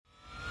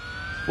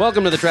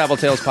Welcome to the Travel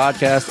Tales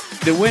Podcast.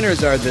 The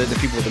winners are the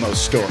people with the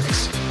most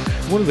stories.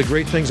 One of the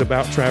great things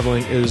about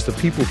traveling is the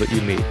people that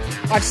you meet.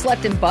 I've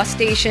slept in bus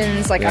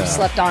stations, I've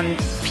slept on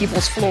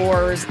people's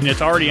floors. And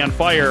it's already on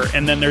fire,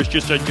 and then there's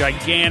just a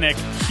gigantic,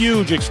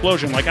 huge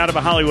explosion, like out of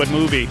a Hollywood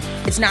movie.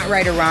 It's not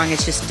right or wrong,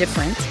 it's just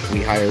different.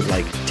 We hired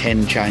like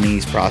 10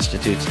 Chinese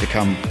prostitutes to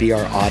come be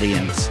our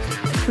audience.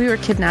 We were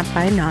kidnapped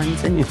by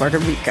nuns in Puerto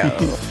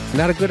Rico.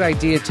 Not a good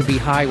idea to be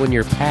high when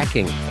you're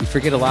packing. You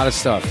forget a lot of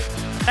stuff.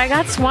 I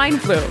got swine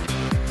flu.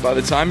 By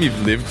the time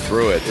you've lived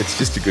through it, it's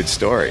just a good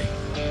story.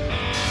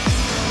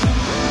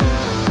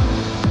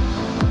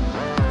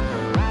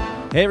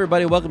 Hey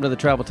everybody, welcome to the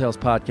Travel Tales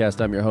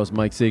Podcast. I'm your host,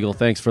 Mike Siegel.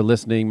 Thanks for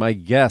listening. My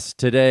guest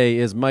today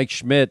is Mike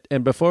Schmidt.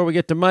 And before we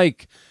get to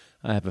Mike,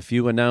 I have a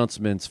few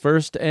announcements.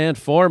 First and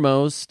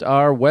foremost,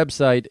 our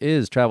website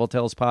is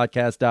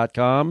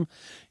traveltalespodcast.com.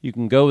 You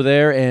can go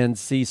there and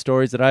see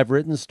stories that I've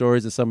written,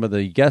 stories that some of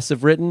the guests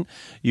have written.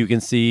 You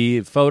can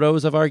see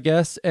photos of our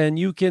guests, and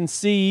you can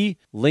see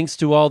links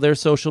to all their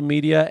social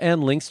media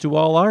and links to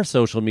all our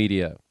social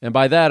media. And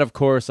by that, of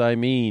course, I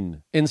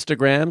mean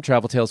Instagram,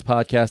 Travel Tales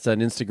Podcast on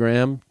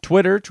Instagram,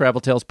 Twitter,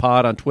 Travel Tales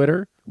Pod on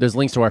Twitter. There's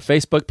links to our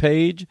Facebook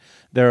page.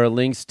 There are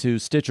links to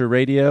Stitcher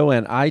Radio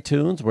and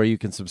iTunes, where you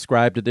can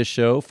subscribe to this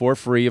show for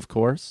free, of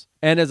course.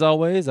 And as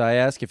always, I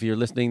ask if you're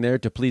listening there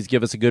to please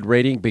give us a good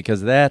rating,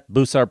 because that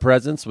boosts our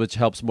presence, which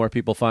helps more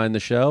people find the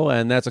show,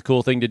 and that's a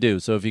cool thing to do.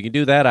 So if you can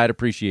do that, I'd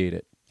appreciate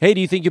it. Hey,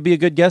 do you think you'd be a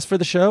good guest for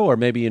the show? Or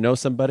maybe you know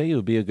somebody who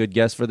would be a good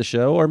guest for the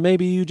show? Or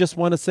maybe you just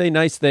want to say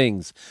nice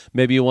things.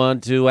 Maybe you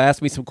want to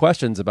ask me some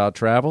questions about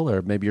travel,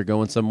 or maybe you're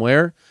going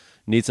somewhere,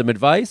 need some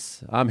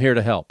advice? I'm here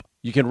to help.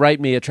 You can write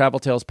me at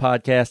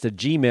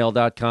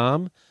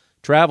traveltalespodcast@gmail.com,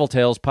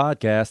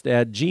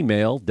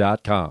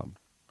 traveltalespodcast@gmail.com.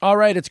 All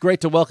right, it's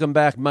great to welcome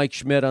back Mike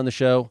Schmidt on the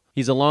show.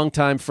 He's a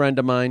longtime friend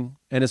of mine,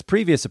 and his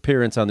previous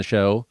appearance on the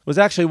show was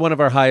actually one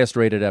of our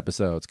highest-rated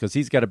episodes, because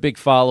he's got a big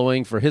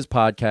following for his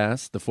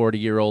podcast, The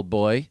 40-Year-Old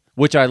Boy,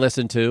 which I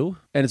listen to,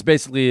 and it's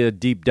basically a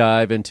deep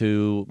dive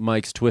into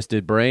Mike's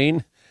twisted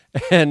brain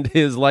and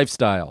his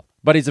lifestyle.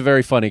 But he's a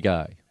very funny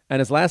guy. And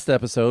his last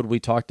episode,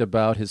 we talked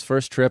about his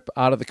first trip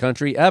out of the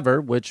country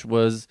ever, which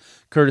was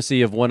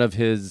courtesy of one of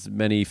his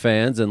many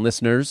fans and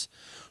listeners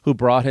who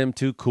brought him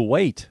to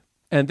Kuwait.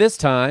 And this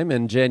time,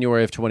 in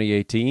January of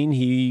 2018,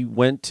 he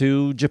went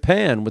to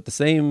Japan with the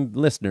same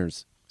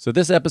listeners. So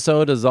this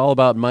episode is all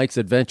about Mike's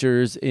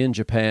adventures in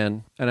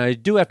Japan. And I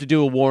do have to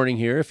do a warning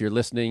here. If you're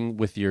listening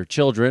with your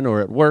children or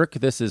at work,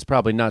 this is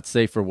probably not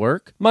safe for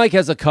work. Mike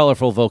has a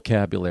colorful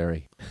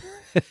vocabulary.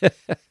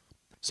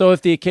 So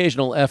if the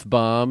occasional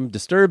F-bomb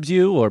disturbs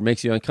you or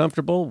makes you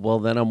uncomfortable, well,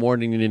 then I'm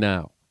warning you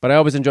now. But I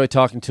always enjoy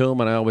talking to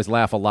him, and I always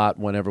laugh a lot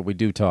whenever we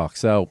do talk.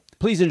 So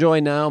please enjoy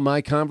now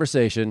my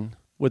conversation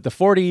with the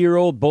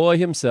 40-year-old boy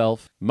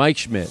himself, Mike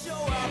Schmidt.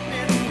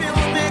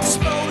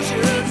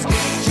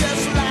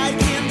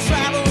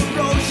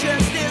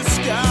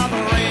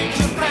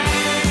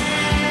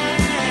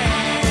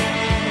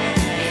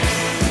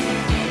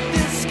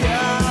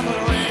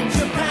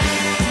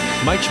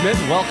 Mike Schmidt,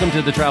 welcome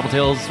to the Travel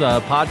Tales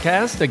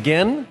podcast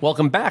again.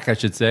 Welcome back, I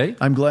should say.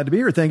 I'm glad to be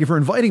here. Thank you for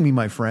inviting me,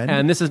 my friend.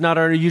 And this is not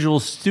our usual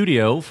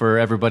studio for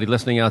everybody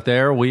listening out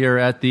there. We are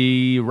at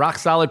the Rock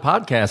Solid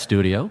Podcast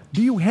studio.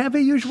 Do you have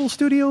a usual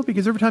studio?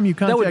 Because every time you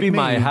contact me... That would be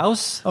my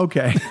house.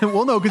 Okay.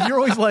 Well, no, because you're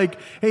always like,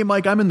 hey,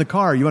 Mike, I'm in the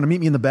car. You want to meet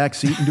me in the back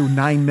seat and do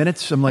 9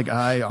 minutes? I'm like, all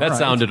right.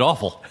 Sounded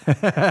awful.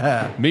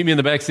 Meet me in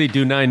the back seat,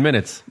 do 9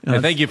 minutes.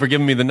 And thank you for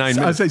giving me the 9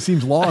 minutes. I say it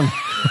seems long.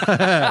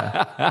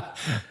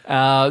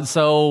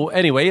 So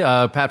anyway,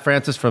 Pat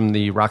Francis from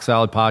the Rock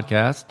Solid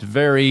Podcast,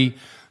 very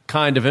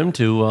kind of him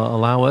to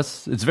allow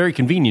us. It's very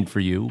convenient for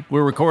you.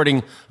 We're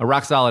recording a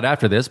Rock Solid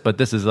after this, but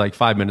this is like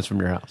 5 minutes from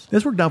your house.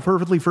 This worked out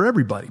perfectly for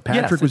everybody.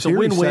 Patrick was here,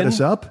 he set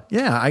us up.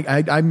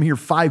 Yeah, I'm here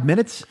 5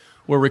 minutes.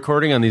 We're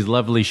recording on these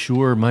lovely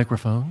Shure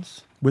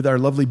microphones. With our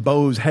lovely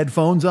Bose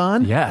headphones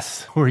on?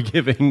 Yes. We're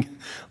giving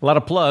a lot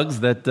of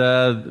plugs that,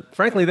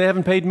 frankly, they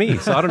haven't paid me.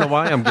 So I don't know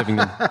why I'm giving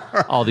them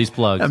all these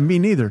plugs. Me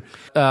neither.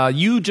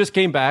 You just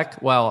came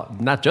back. Well,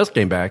 not just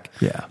came back.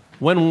 Yeah.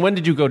 When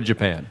did you go to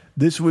Japan?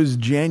 This was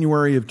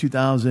January of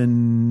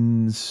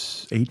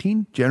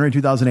 2018? January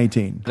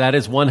 2018. That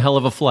is one hell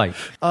of a flight.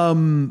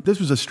 This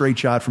was a straight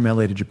shot from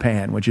LA to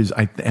Japan, which is,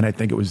 I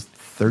think it was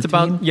 13? It's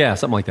about,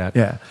 something like that.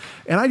 Yeah.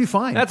 And I do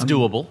fine. That's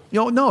doable.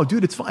 No,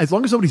 dude, it's fine. As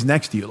long as somebody's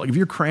next to you. Like if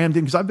you're crammed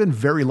in, because I've been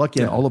very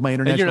lucky in all of my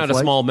international flights. And you're not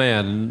flights. A small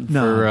man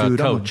for a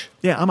coach.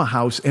 I'm a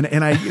house.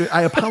 And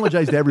I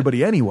apologize to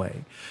everybody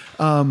anyway.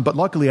 But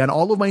luckily on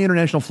all of my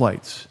international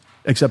flights,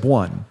 except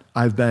one,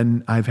 I've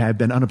been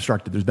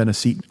unobstructed. There's been a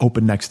seat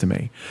open next to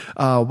me.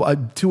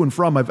 To and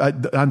from,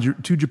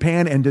 to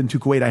Japan and then to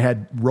Kuwait, I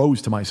had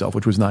rows to myself,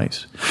 which was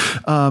nice.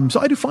 So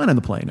I do fine on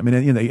the plane. I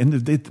mean, and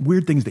the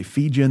weird things, they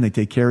feed you and they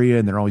take care of you,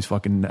 and they're always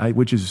fucking,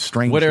 which is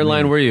strange. What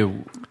airline were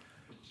you?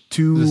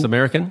 Is this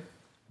American?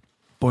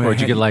 Boy, or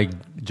did you get like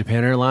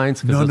Japan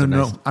Airlines? 'Cause No. those are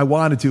nice. I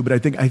wanted to, but I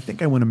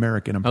think I went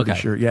American. I'm pretty Okay.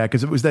 sure. Yeah,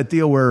 because it was that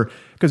deal where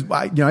I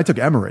took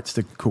Emirates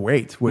to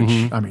Kuwait,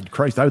 which I mean,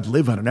 Christ, I would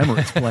live on an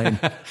Emirates plane.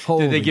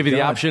 Did they give you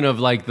the option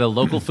of like the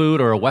local food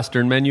or a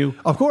Western menu?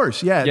 Of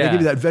course, yeah. They Yeah.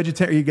 give you that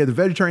vegetarian. You get the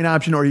vegetarian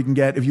option, or you can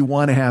get if you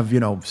want to have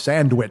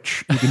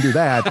sandwich. You can do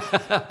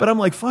that. But I'm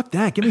like, fuck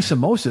that. Give me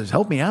samosas.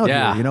 Help me out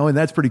Yeah. here, and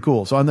that's pretty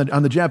cool. So on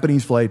the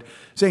Japanese flight,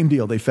 same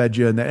deal. They fed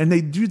you, and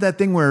they do that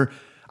thing where.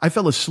 I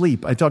fell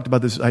asleep. I talked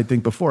about this, I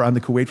think, before. On the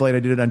Kuwait flight,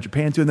 I did it on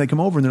Japan, too. And they come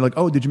over, and they're like,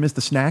 oh, did you miss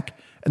the snack?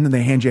 And then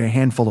they hand you a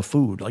handful of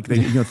food. Like,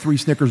 3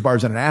 Snickers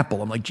bars and an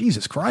apple. I'm like,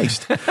 Jesus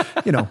Christ.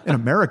 In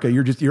America,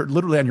 you're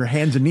literally on your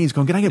hands and knees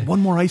going, can I get one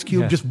more ice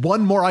cube? Yeah. Just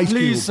one more ice cube.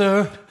 Please,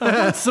 sir.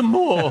 I want some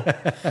more.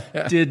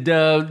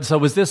 So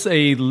was this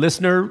a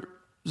listener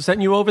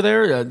sent you over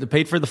there,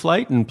 paid for the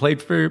flight and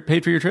paid for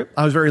your trip?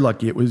 I was very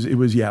lucky. It was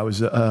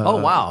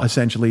Oh, wow.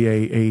 essentially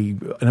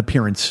an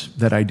appearance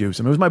that I do.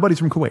 So it was my buddies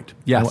from Kuwait.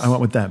 Yes. I went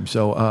with them.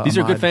 So These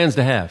are good Ahmad- fans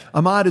to have.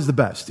 Ahmad is the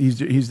best.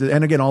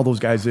 And again, all those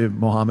guys,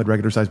 Mohammed,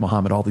 regular size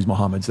Mohammed, all these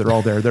Mohammeds, they're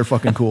all there. They're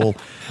fucking cool.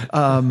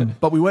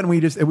 But we went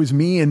and it was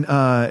me and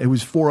it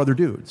was 4 other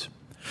dudes.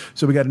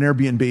 So we got an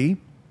Airbnb.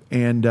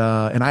 And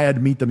I had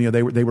to meet them.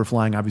 They were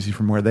flying obviously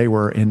from where they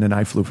were, and then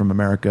I flew from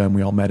America, and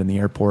we all met in the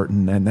airport,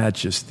 and that's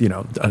just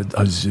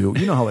a zoo.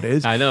 You know how it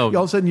is. I know.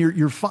 All of a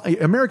sudden,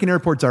 American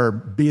airports are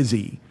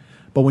busy,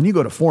 but when you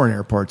go to foreign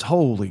airports,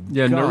 holy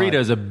Yeah, God. Narita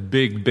is a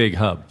big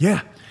hub.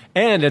 Yeah.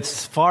 And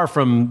it's far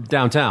from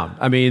downtown.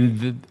 I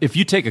mean, if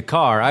you take a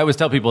car, I always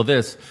tell people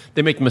this,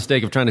 they make the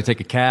mistake of trying to take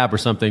a cab or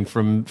something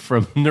from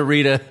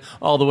Narita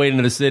all the way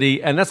into the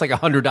city, and that's like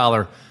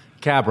 $100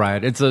 cab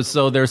ride.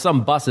 So there are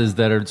some buses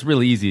that it's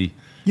really easy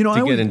to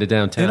get into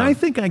downtown. And I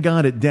think I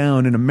got it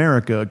down in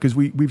America because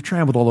we've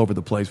traveled all over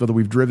the place, whether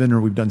we've driven or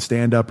we've done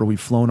stand-up or we've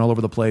flown all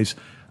over the place.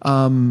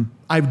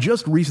 I've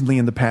just recently,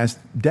 in the past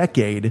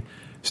decade,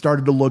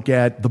 started to look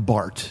at the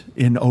BART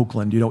in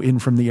Oakland, in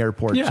from the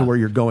airport to where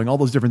you're going, all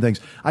those different things.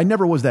 I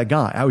never was that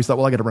guy. I always thought,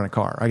 well, I got to rent a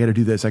car. I got to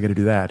do this. I got to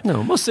do that.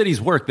 No, most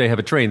cities work. They have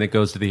a train that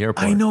goes to the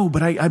airport. I know,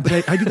 but I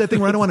do that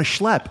thing where I don't want to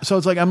schlep. So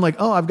it's like, I'm like,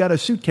 oh, I've got a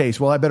suitcase.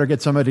 Well, I better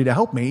get somebody to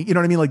help me. You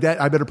know what I mean? Like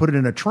that. I better put it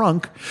in a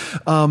trunk.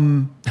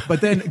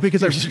 But then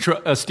because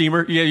a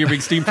steamer? Yeah, your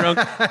big steam trunk?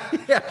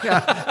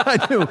 yeah,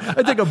 I do.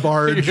 I take a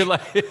barge. You're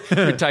like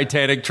your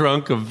Titanic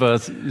trunk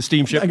of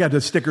steamship. I got the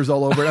stickers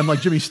all over it. I'm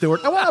like Jimmy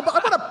Stewart. I want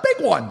a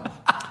big one.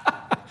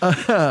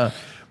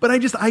 But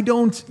I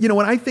don't,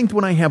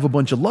 when I have a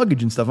bunch of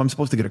luggage and stuff, I'm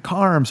supposed to get a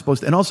car.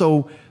 And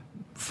also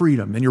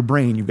freedom in your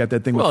brain. You've got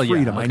that thing with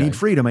freedom. Okay. I need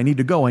freedom. I need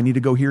to go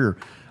here.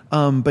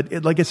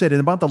 But like I said, in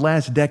about the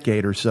last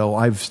decade or so,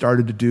 I've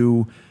started to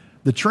do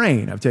the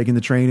train. I've taken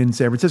the train in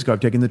San Francisco. I've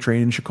taken the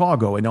train in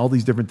Chicago and all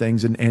these different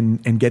things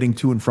and getting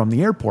to and from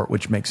the airport,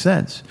 which makes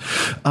sense.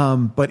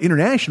 But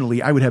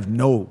internationally, I would have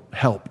no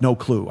help, no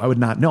clue. I would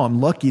not know. I'm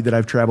lucky that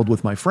I've traveled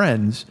with my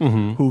friends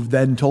who've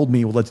then told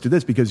me, well, let's do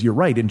this, because you're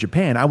right. In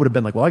Japan, I would have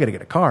been like, well, I got to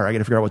get a car. I got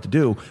to figure out what to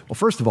do. Well,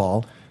 first of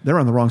all, they're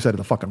on the wrong side of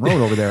the fucking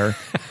road over there,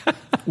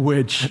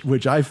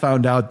 which I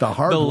found out the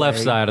hard way. The left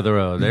side of the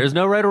road. There's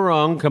no right or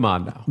wrong. Come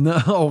on now.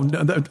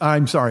 No,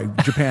 I'm sorry.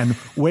 Japan,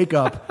 wake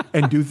up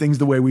and do things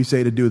the way we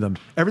say to do them.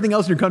 Everything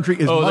else in your country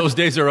is those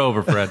days are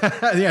over, Fred.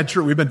 Yeah,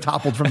 true. We've been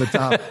toppled from the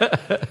top.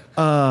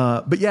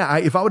 But yeah,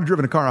 if I would have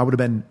driven a car, I would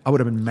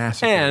have been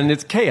massive. And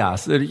it's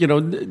chaos.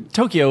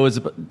 Tokyo is,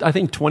 I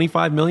think,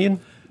 25 million,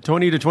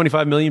 20 to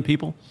 25 million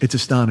people. It's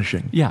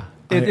astonishing. Yeah.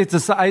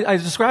 I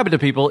describe it to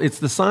people. It's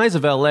the size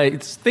of LA.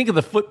 Think of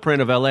the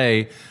footprint of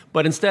LA,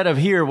 but instead of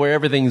here where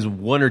everything's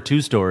 1 or 2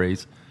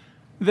 stories,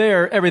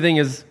 there everything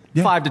is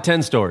 5 to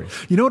 10 stories.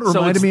 You know what it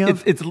reminded me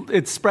of?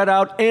 It's spread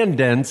out and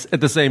dense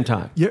at the same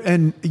time. Yeah,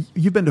 and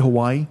you've been to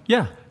Hawaii?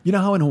 Yeah. You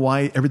know how in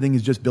Hawaii everything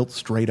is just built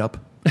straight up?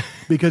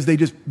 Because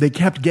they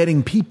kept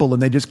getting people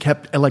and they just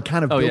kept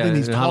building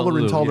these taller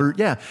and taller.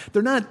 Yeah,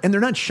 they're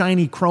not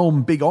shiny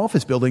chrome big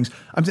office buildings.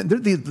 I'm saying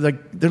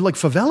they're like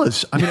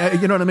favelas. I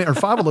mean, you know what I mean, or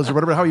favelas or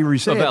whatever, however you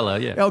say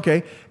Favela, it. yeah.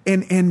 Okay,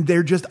 and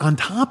they're just on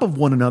top of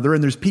one another,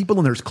 and there's people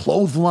and there's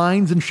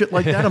clotheslines and shit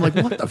like that. I'm like,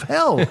 what the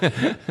hell?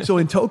 So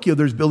in Tokyo,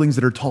 there's buildings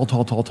that are tall.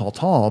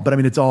 But I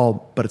mean, it's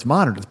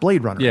modern. It's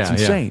Blade Runner. Yeah,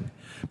 it's insane.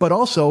 But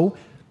also,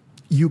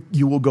 you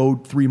will go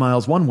 3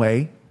 miles one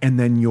way, and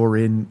then you're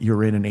in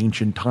an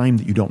ancient time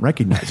that you don't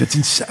recognize. It's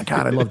insane.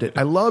 God, I loved it.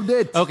 I loved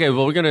it. Okay,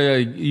 well, we're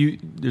gonna.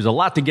 There's a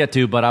lot to get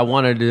to, but I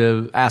wanted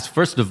to ask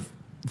first and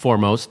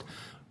foremost.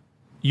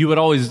 You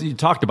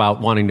talked about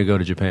wanting to go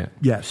to Japan.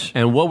 Yes.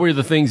 And what were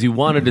the things you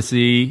wanted to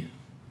see?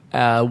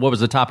 What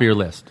was the top of your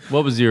list?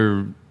 What was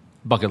your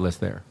bucket list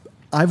there?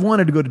 I've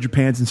wanted to go to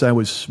Japan since I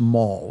was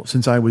small.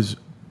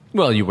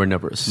 Well, you were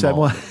never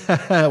small.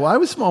 Well, I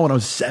was small when I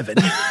was 7.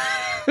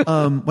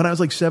 When I was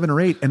like 7 or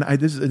 8, and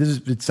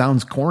it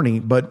sounds corny,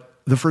 but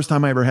the first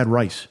time I ever had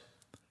rice,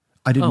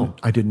 I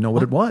didn't know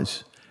what it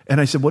was, and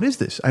I said, "What is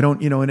this?" I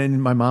don't, and then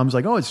my mom's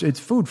like, "Oh, it's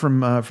food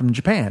from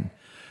Japan,"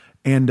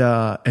 And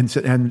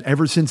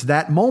ever since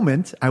that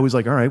moment, I was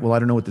like, all right, well, I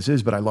don't know what this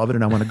is, but I love it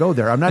and I want to go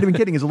there. I'm not even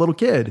kidding. As a little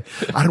kid,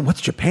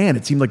 what's Japan?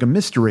 It seemed like a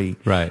mystery.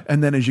 Right.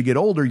 And then as you get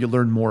older, you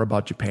learn more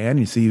about Japan.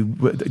 You see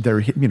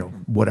their,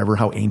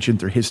 how ancient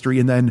their history.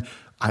 And then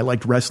I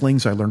liked wrestling,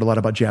 so I learned a lot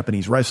about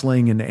Japanese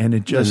wrestling, and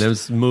it just... And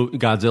there's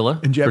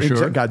Godzilla, for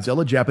sure.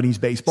 Godzilla, Japanese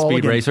baseball.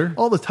 Speed Racer.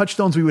 All the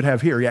touchstones we would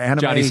have here. Yeah, anime.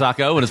 Johnny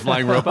Sacco and his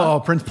flying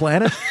robot. Prince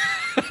Planet.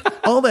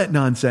 All that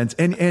nonsense.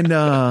 And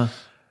to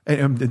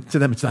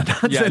them, it's not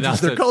nonsense. It's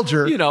their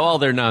culture. All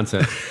their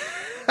nonsense.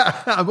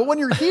 But when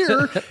you're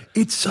here,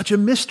 it's such a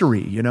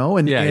mystery,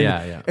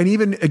 And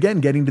even,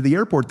 again, getting to the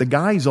airport, the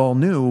guys all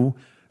knew...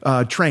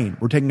 train.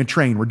 We're taking a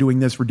train. We're doing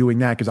this. We're doing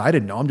that. Because I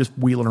didn't know. I'm just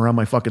wheeling around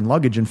my fucking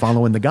luggage and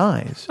following the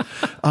guys.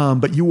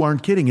 But you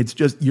aren't kidding. It's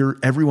just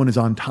everyone is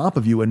on top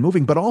of you and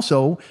moving.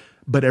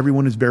 But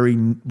everyone is very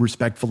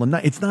respectful and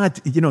it's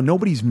not.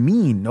 Nobody's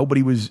mean.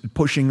 Nobody was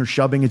pushing or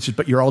shoving. It's just.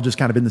 But you're all just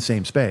kind of in the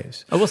same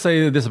space. I will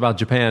say this about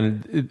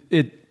Japan.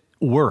 It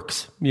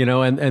works,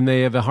 and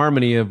they have a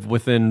harmony of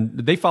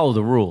they follow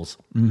the rules,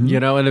 and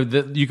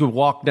you could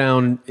walk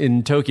down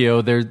in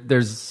Tokyo,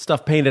 there's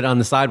stuff painted on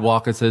the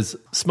sidewalk that says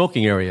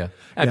smoking area,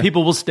 and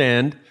people will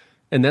stand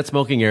in that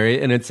smoking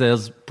area, and it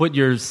says, put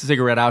your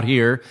cigarette out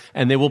here,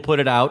 and they will put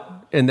it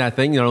out in that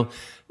thing,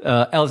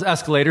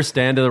 escalators,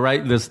 stand to the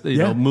right,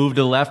 move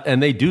to the left,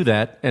 and they do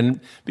that. And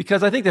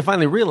because I think they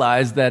finally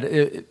realized that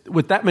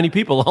with that many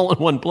people all in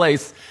one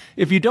place,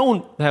 if you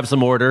don't have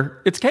some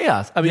order, it's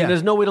chaos. I mean,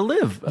 there's no way to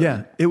live.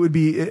 Yeah, it would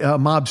be a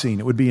mob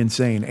scene. It would be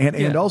insane.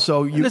 And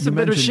also, there's a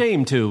bit of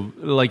shame too.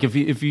 Like if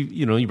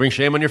you bring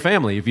shame on your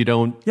family if you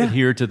don't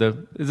adhere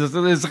to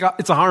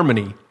it's a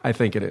harmony. I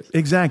think it is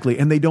exactly.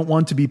 And they don't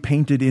want to be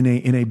painted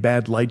in a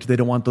bad light. They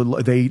don't want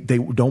they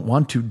don't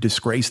want to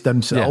disgrace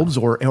themselves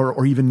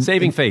or even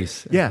saving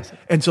face. Yeah,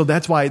 and so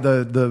that's why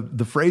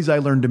the phrase I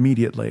learned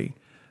immediately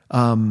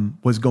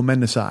was "gomen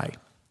nasai,"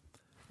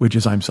 which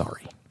is "I'm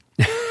sorry."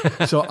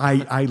 So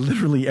I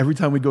literally, every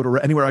time we go to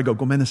anywhere, I go,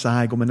 "Gomen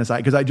nasai,"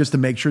 because just to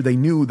make sure they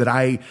knew that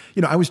I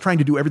was trying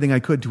to do everything I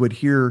could to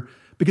adhere,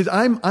 because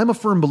I'm a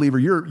firm believer.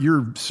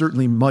 You're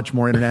certainly much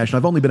more international.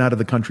 I've only been out of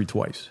the country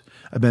twice.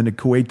 I've been to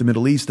Kuwait, the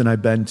Middle East, and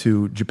I've been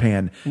to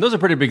Japan. And those are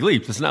pretty big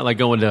leaps. It's not like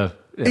going to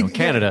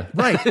Canada.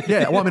 Right.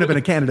 Yeah. Well, I've been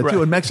to Canada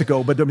too, and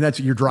Mexico, but that's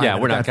you're driving. Yeah,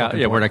 we're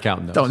not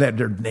counting those. No,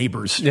 they're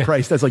neighbors. Yeah.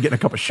 Christ, that's like getting a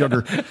cup of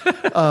sugar.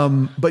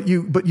 But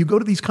you go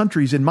to these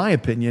countries, in my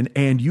opinion,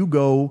 and you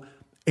go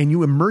and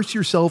you immerse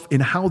yourself in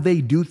how they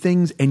do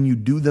things, and you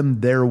do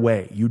them their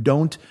way. You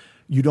don't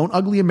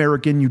ugly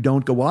American. You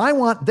don't go, well, I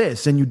want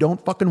this, and you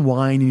don't fucking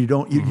whine, and you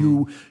don't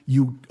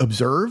you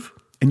observe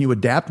and you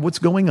adapt what's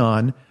going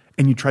on,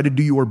 and you try to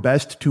do your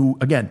best to,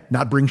 again,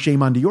 not bring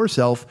shame onto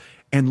yourself,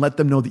 and let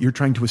them know that you're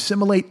trying to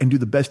assimilate and do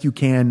the best you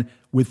can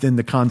within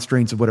the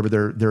constraints of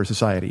whatever their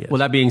society is. Well,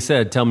 that being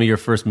said, tell me your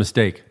first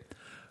mistake.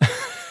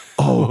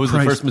 What was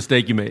the first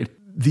mistake you made?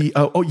 You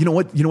know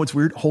what? You know what's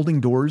weird?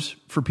 Holding doors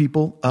for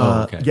people.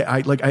 Okay. Yeah,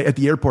 at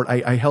the airport,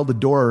 I held a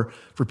door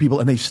for people,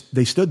 and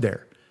they stood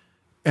there,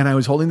 and I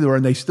was holding the door,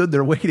 and they stood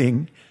there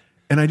waiting.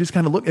 And I just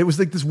kind of looked. It was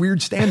like this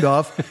weird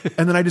standoff.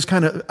 And then I just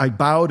I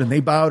bowed, and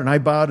they bowed, and I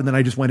bowed, and then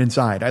I just went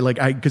inside.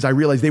 Because I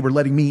realized they were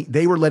letting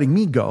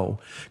me go.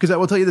 Because I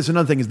will tell you this,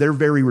 another thing is they're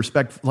very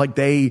respectful. Like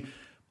they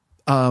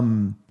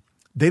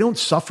don't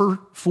suffer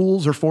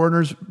fools or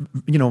foreigners,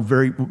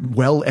 very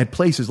well at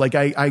places. Like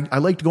I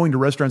liked going to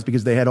restaurants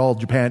because they had all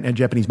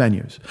Japanese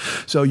menus.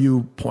 So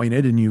you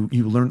pointed and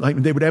you learned, like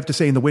they would have to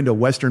say in the window,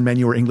 Western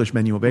menu or English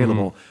menu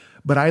available.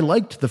 But I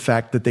liked the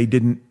fact that they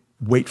didn't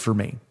wait for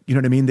me. You know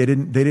what I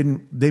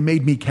mean? They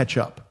made me catch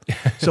up.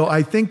 So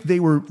I think they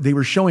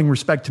were showing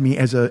respect to me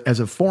as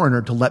a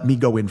foreigner to let me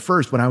go in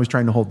first when I was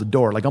trying to hold the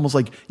door. Like almost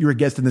like you're a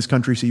guest in this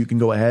country, so you can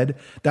go ahead.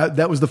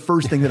 That was the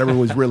first thing that ever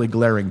was really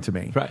glaring to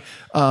me. Right.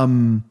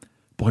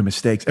 Boy,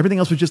 mistakes. Everything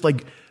else was just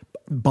like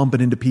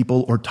bumping into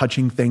people or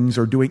touching things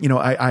or doing,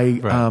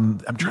 I'm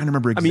trying to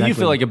remember exactly. I mean, you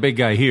feel like a big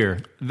guy here.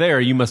 There,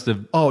 you must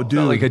have felt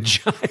like a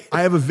giant.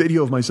 I have a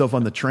video of myself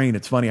on the train.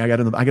 It's funny. I got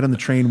on the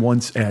train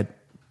once at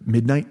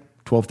midnight,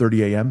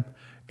 12:30 a.m.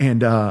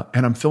 And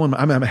I'm filming.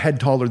 I'm a head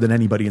taller than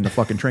anybody in the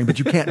fucking train, but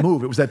you can't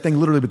move. It was that thing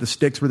literally with the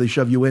sticks where they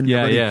shove you in.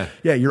 Yeah.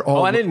 You're all.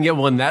 Oh, I didn't get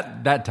one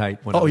that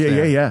tight. When I was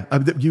there. Yeah.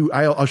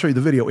 I'll show you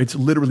the video. It's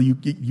literally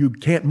you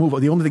can't move.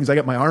 The only thing is I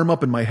got my arm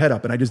up and my head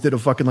up, and I just did a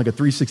fucking like a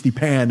 360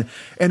 pan.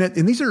 And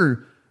these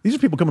are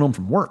people coming home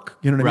from work.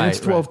 You know what I mean? It's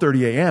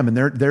 12:30 a.m. and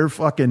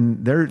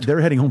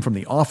they're heading home from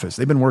the office.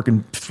 They've been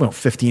working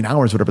 15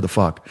 hours, whatever the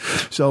fuck.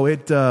 So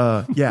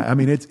I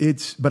mean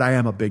it's. But I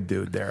am a big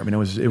dude there. I mean it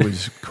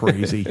was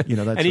crazy. That's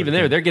and even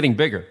they're getting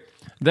bigger.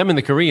 Them and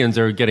the Koreans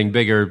are getting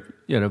bigger.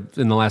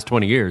 In the last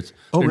 20 years,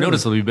 they're really?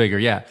 Noticeably bigger.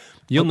 Yeah,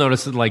 you'll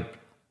notice it like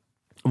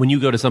when you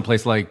go to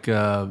someplace like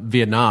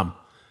Vietnam.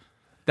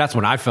 That's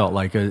when I felt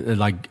like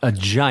a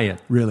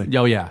giant. Really?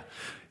 Oh yeah.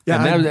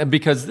 Yeah,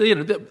 because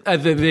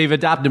they've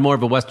adopted more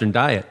of a Western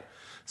diet,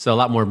 so a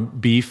lot more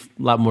beef,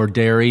 a lot more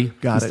dairy,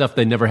 stuff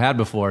they never had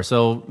before.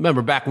 So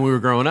remember, back when we were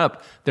growing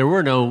up, there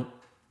were no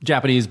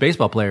Japanese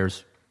baseball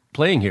players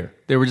playing here.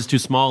 They were just too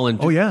small. And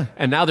Oh, yeah.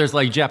 And now there's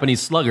like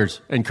Japanese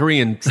sluggers and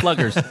Korean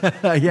sluggers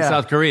in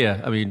South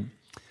Korea. I mean,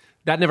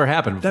 that never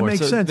happened before. That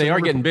makes sense. They I are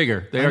never- getting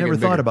bigger. I never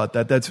thought about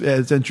that. That's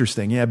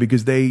interesting. Yeah,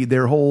 because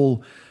their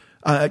whole,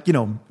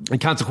 and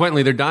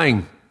consequently, they're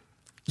dying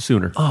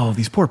sooner. oh,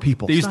 these poor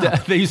people.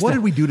 Stop. What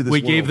did we do to this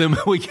We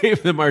world?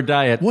 gave them our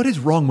diet. What is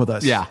wrong with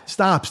us? Yeah.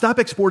 Stop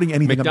exporting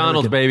anything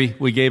McDonald's, American. baby.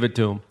 We gave it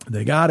to them.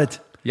 They got it.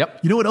 Yep.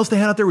 You know what else they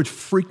had out there which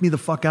freaked me the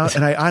fuck out?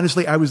 And I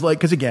was like,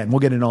 because again, we'll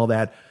get into all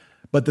that.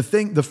 But the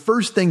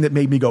first thing that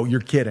made me go, you're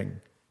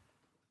kidding.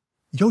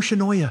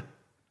 Yoshinoya.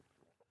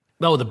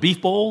 No, the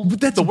beef bowl.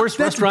 That's the worst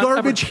that's restaurant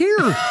garbage ever. here.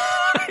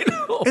 I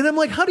know. And I'm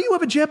like, how do you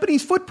have a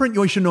Japanese footprint,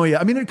 Yoshinoya?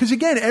 I mean, because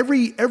again,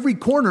 every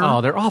corner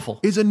Oh, they're awful.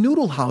 is a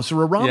noodle house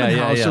or a ramen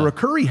house yeah. or a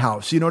curry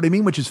house. You know what I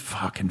mean? Which is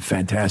fucking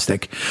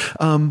fantastic.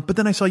 But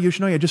then I saw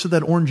Yoshinoya, I just saw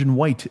that orange and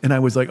white, and I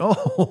was like,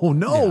 oh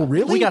no,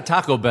 really? We got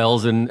Taco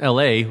Bells in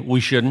L.A.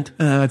 We shouldn't.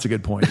 That's a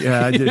good point.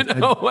 Yeah, I did. You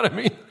know what I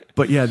mean?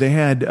 But yeah, they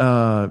had.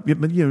 But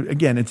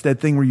again, it's that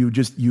thing where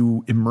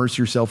you immerse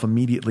yourself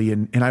immediately,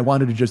 and I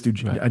wanted to just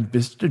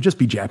just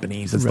be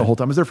Japanese. That's the whole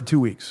time. I was there for 2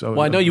 weeks. So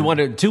Well, I know you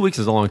wanted 2 weeks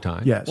is a long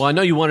time. Yes. Well, I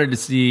know you wanted to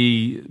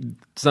see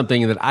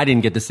something that I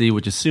didn't get to see,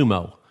 which is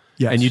sumo.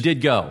 Yes. And you did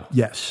go.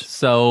 Yes.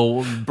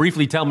 So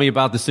briefly tell me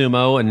about the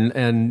sumo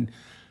and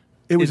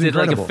It was is it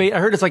incredible. like I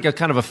heard it's like a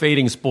kind of a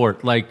fading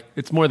sport. Like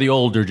it's more the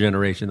older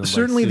generation. Of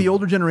Certainly, like the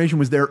sumo.ol generation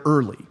was there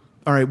early.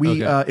 All right,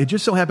 Okay. It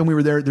just so happened we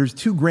were there. There's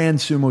 2 grand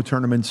sumo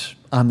tournaments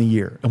on the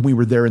year, and we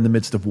were there in the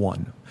midst of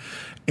one.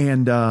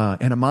 And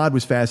Ahmad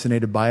was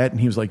fascinated by it, and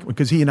he was like,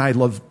 because he and I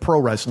love pro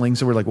wrestling,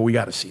 so we're like, well, we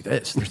got to see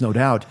this. There's no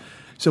doubt.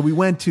 So we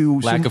went to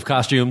Lack of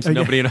costumes.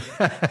 Nobody.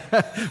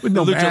 with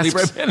no Lucha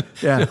masks. Libre.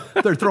 Yeah,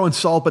 they're throwing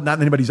salt, but not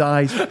in anybody's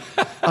eyes.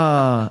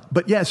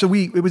 But yeah, so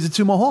it was at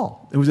Sumo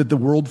Hall. It was at the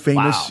world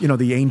famous, Wow.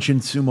 the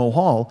ancient Sumo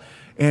Hall.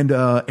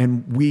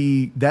 And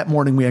we that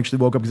morning we actually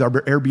woke up because our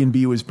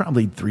Airbnb was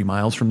probably 3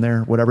 miles from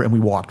there, whatever, and we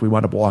walked. We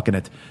wound up walking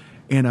it.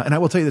 And I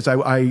will tell you this: I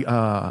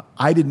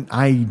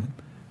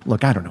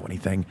don't know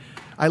anything.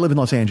 I live in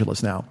Los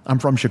Angeles now. I'm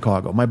from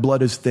Chicago. My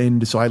blood is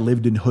thinned, so I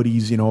lived in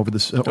hoodies, over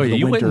the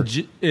you winter.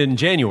 went in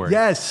January.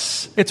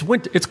 Yes, It's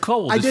winter. It's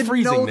cold. I It's didn't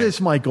freezing know there.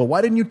 this, Michael.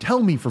 Why didn't you tell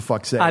me, for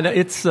fuck's sake? I know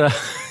it's.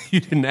 You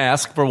didn't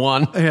ask for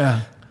one.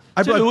 Yeah.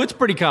 Two, it's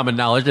pretty common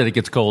knowledge that it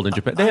gets cold in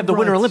Japan. They have the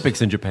Winter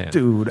Olympics in Japan.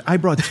 Dude, I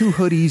brought 2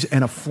 hoodies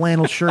and a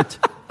flannel shirt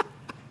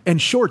and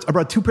shorts. I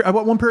brought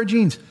 1 pair of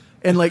jeans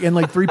and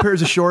like 3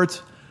 pairs of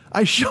shorts.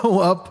 I show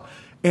up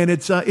and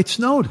it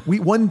snowed.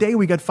 One day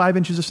we got 5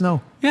 inches of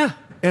snow. Yeah.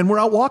 And we're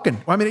out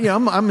walking. I mean,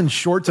 I'm in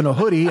shorts and a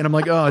hoodie, and I'm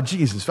like, oh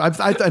Jesus!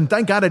 And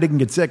thank God I didn't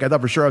get sick. I thought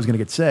for sure I was going to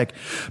get sick,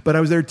 but I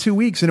was there 2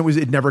 weeks, and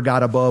it never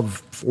got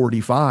above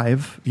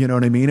 45. You know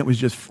what I mean? It was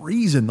just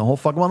freezing the whole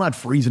fuck. Well, not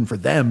freezing for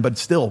them, but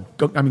still,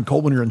 I mean,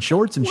 cold when you're in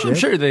shorts and shit. I'm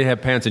sure they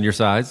have pants in your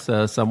size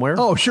somewhere.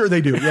 Oh, sure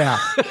they do. Yeah,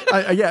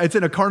 yeah. It's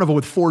in a carnival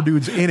with 4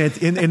 dudes in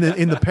it in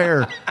the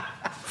pair.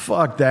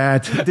 Fuck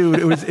that, dude.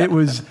 It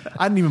was.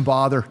 I didn't even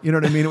bother. You know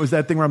what I mean? It was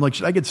that thing where I'm like,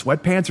 should I get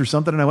sweatpants or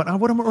something? And I went,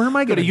 where am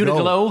I Go going to to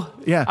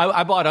Uniqlo. Yeah.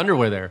 I bought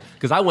underwear there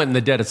because I went in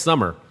the dead of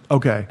summer.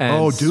 Okay. And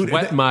Oh, dude.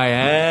 sweat my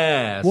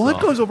ass. Well, it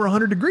off. goes over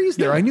 100 degrees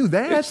there. I knew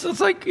that.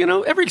 It's like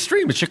every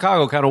extreme. It's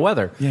Chicago kind of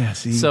weather. Yeah,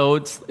 see. So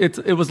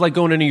it was like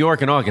going to New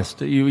York in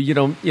August.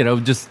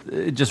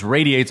 It just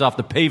radiates off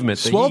the pavement.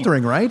 the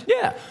Sweltering, heat. right?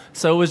 Yeah.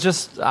 So it was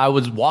just I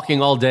was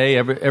walking all day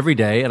every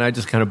day, and I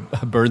just kind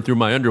of burned through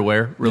my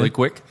underwear really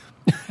quick.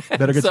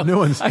 Better get some new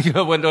ones. I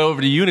went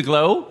over to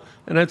Uniqlo,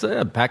 and it's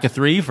a pack of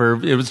 3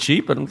 it was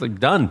cheap, and I was like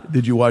done.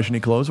 Did you wash any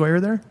clothes while you were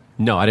there?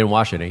 No, I didn't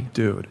wash any.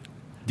 Dude.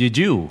 Did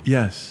you?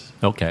 Yes.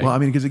 Okay. Well, I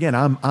mean, because again,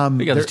 I'm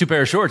You got there- those 2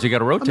 pair of shorts. You got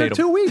to I'm rotate there them.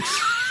 2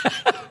 weeks.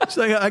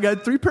 So I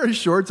got 3 pairs of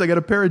shorts. I got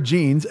a pair of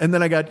jeans, and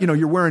then I got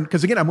you're wearing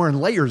because again I'm wearing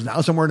layers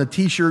now. So I'm wearing a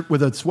t-shirt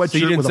with a sweatshirt So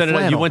you didn't with a send it out.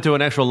 flannel. You went to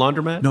an actual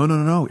laundromat? No.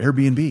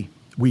 Airbnb.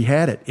 We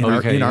had it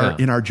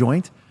in our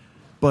joint,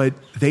 but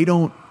they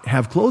don't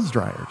have clothes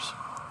dryers.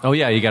 Oh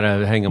yeah, you got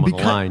to hang them on the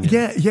line.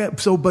 Yeah.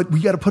 So, but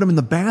we got to put them in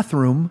the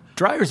bathroom.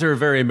 Dryers are a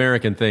very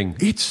American thing.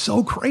 It's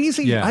so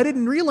crazy. Yeah. I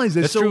didn't realize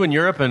this. It's So true in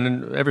Europe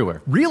and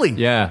everywhere. Really?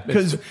 Yeah,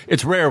 Because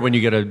it's rare when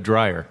you get a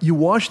dryer. you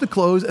wash the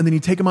clothes and then you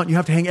take them out and you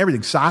have to hang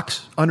everything,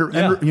 socks,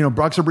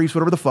 boxer briefs,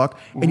 whatever the fuck,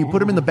 and you put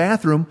them in the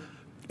bathroom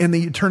and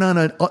then you turn on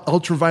an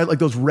ultraviolet, like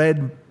those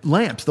red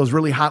lamps, those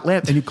really hot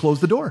lamps, and you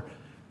close the door.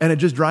 And it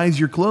just dries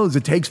your clothes.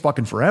 It takes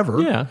fucking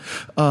forever. Yeah.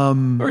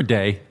 Or a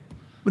day.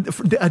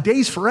 A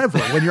day's forever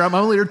when I'm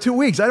only there 2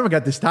 weeks. I haven't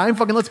got this time.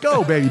 Fucking let's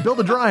go, baby.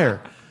 Build a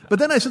dryer. But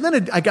then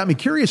it got me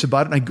curious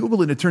about it, and I Googled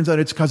it, and it turns out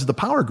it's because of the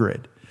power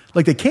grid.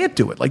 Like they can't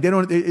do it. Like they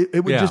don't.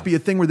 It would just be a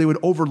thing where they would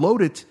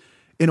overload it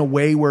in a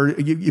way where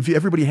if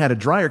everybody had a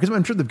dryer, because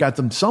I'm sure they've got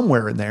them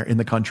somewhere in there in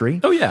the country.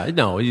 Oh yeah,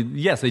 no,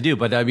 yes they do,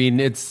 but I mean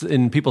it's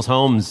in people's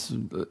homes,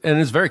 and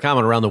it's very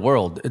common around the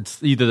world.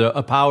 It's either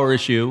a power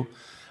issue.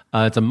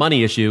 It's a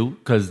money issue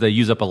because they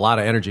use up a lot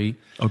of energy.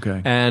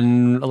 Okay.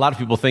 And a lot of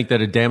people think that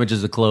it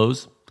damages the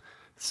clothes.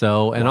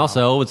 So, and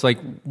also it's like,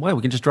 well,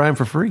 we can just dry them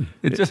for free.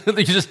 It's just,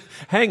 you just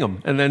hang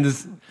them. And then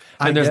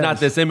there's not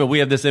this image. We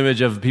have this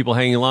image of people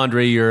hanging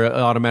laundry. You're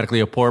automatically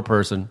a poor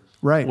person.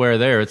 Right. Where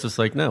there, it's just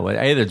like, no, A,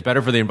 it's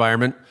better for the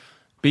environment.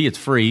 B, it's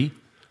free.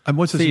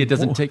 What's this? C, it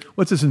doesn't take.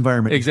 What's this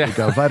environment?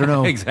 Exactly. I don't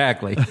know.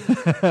 Exactly.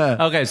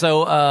 Okay,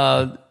 so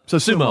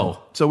sumo.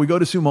 So we go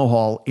to Sumo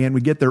Hall and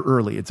we get there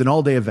early. It's an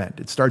all-day event.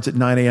 It starts at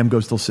 9 a.m.,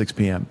 goes till 6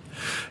 p.m.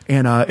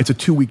 And it's a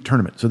 2-week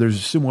tournament. So there's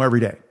sumo every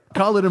day.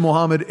 Khalid and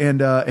Mohammed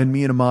and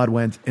me and Ahmad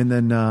went. And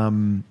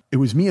then it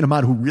was me and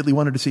Ahmad who really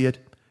wanted to see it.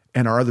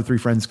 And our other 3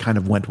 friends kind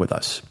of went with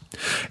us.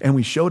 And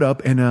we showed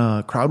up and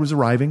a crowd was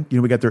arriving.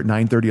 We got there at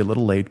 9:30, a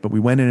little late, but we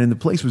went in and the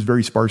place was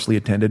very sparsely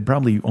attended,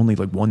 probably only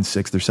like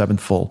 1/6 or 7th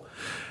full.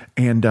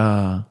 And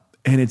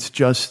it's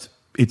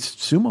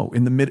sumo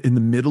in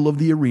the middle of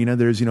the arena.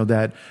 There's,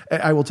 that,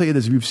 I will tell you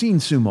this, if you've seen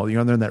sumo, they're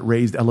on that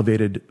raised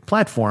elevated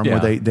platform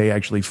where they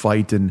actually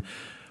fight, and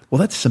well,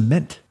 that's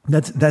cement.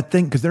 That's that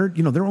thing. Cause they're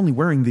only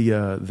wearing the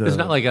it's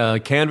not like a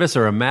canvas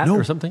or a mat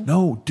or something.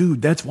 No,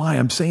 dude, that's why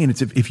I'm saying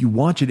if you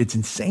watch it, it's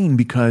insane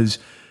because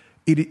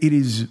it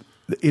is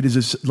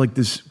like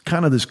this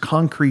kind of this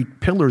concrete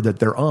pillar that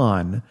they're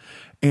on.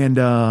 And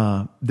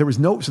there was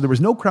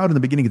no crowd in the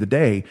beginning of the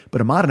day,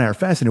 but Ahmad and I are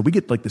fascinated. We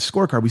get like the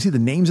scorecard. We see the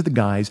names of the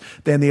guys.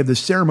 Then they have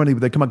this ceremony where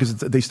they come out because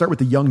they start with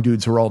the young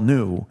dudes who are all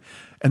new,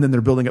 and then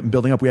they're building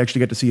up. We actually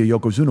get to see a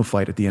Yokozuna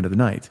fight at the end of the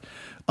night.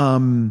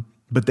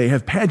 But they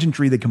have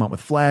pageantry. They come out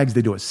with flags.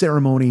 They do a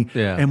ceremony.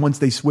 Yeah. And once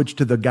they switch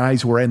to the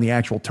guys who are in the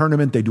actual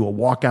tournament, they do a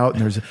walkout.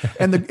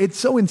 And it's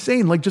so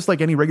insane. Like just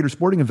like any regular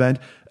sporting event,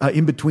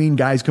 in between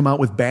guys come out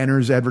with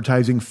banners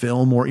advertising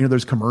film or,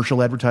 there's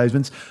commercial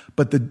advertisements.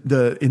 But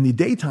in the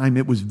daytime,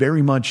 it was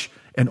very much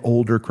an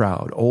older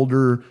crowd,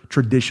 older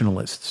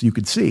traditionalists you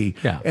could see.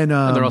 Yeah. And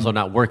they're also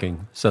not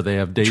working. So they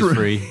have days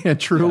free. Yeah,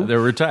 true. Yeah,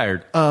 they're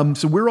retired.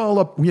 So we're all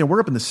up,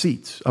 we're up in the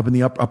seats, up in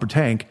the upper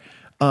tank.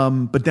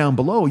 But down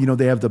below,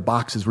 they have the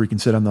boxes where you can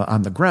sit on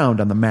the ground,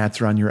 on the mats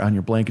or on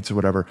your blankets or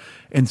whatever.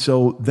 And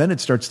so then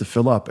it starts to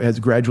fill up as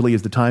gradually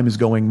as the time is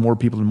going, more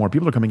people and more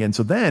people are coming in.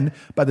 So then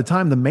by the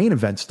time the main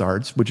event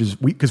starts, which is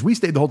because we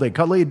stayed the whole day,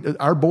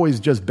 our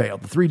boys just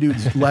bailed. The 3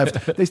 dudes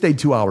left. They stayed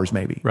 2 hours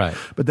maybe. Right.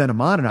 But then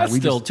Ahmad and I,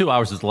 That's 2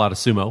 hours is a lot of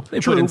sumo.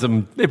 They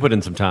put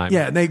in some time.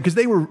 Yeah. Because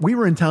we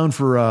were in town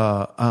for,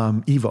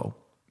 Evo.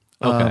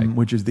 Okay.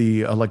 Which is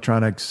the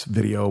electronics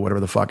video, whatever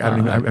the fuck.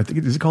 I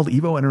think is it called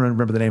Evo? I don't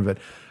remember the name of it.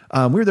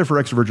 We were there for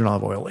extra virgin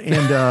olive oil,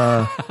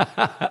 and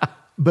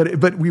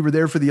but we were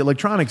there for the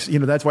electronics.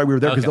 That's why we were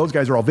there because those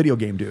guys are all video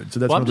game dudes. So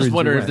that's. Well, I'm just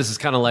wondering if this is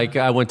kind of like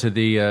I went to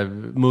the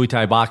Muay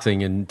Thai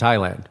boxing in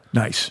Thailand.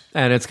 Nice,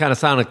 and it's kind of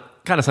sounds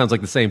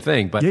like the same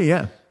thing, but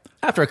yeah.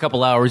 After a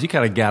couple hours, you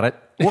kind of got it.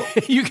 Well,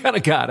 you kind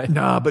of got it.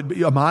 Nah, but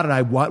Ahmad and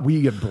I,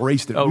 we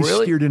embraced it. Oh, we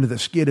really? steered into the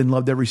skid and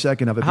loved every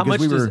second of it. How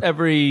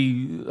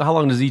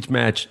long does each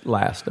match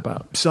last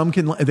about?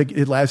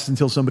 It lasts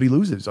until somebody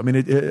loses. I mean,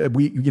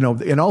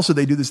 and also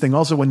they do this thing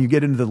also when you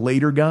get into the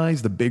later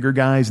guys, the bigger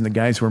guys and the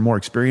guys who are more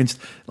experienced,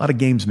 a lot of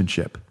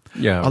gamesmanship.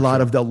 Yeah,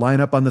 they'll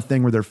line up on the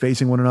thing where they're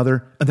facing one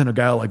another, and then a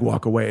guy will like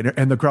walk away,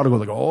 and the crowd will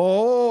go like,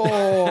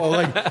 oh,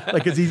 like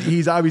because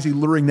he's obviously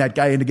luring that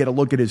guy in to get a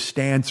look at his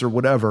stance or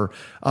whatever.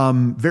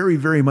 Very,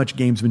 very much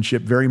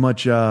gamesmanship, very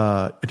much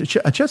a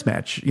chess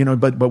match,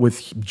 but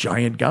with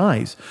giant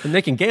guys. And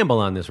they can gamble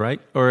on this,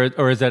 right? Or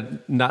is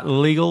that not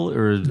legal?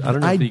 Or I don't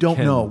know. I don't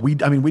know. We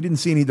didn't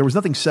see any. There was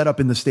nothing set up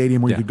in the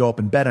stadium where you could go up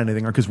and bet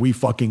anything, because we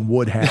fucking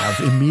would have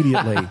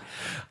immediately.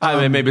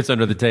 I mean, maybe it's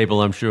under the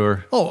table. I'm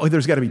sure. Oh,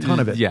 there's got to be a ton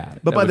of it. Yeah.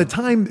 But by the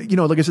time,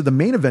 like I said, the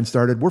main event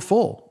started, we're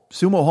full.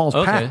 Sumo Hall's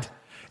packed.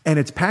 And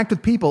it's packed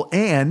with people.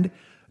 And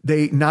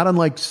they, not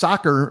unlike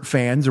soccer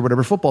fans or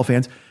whatever, football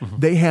fans,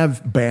 they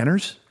have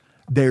banners.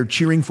 They're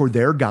cheering for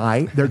their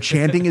guy. They're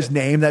chanting his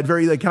name. That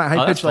very kind of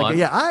high pitch, like,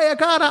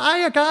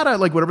 Ayakata,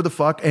 like whatever the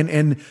fuck.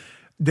 And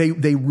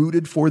they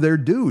rooted for their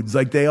dudes.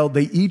 Like there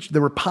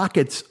were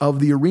pockets of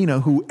the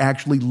arena who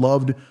actually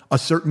loved a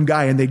certain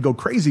guy, and they'd go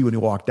crazy when he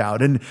walked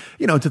out. And,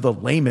 to the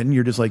layman,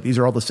 you're just like, these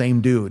are all the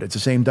same dude. It's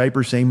the same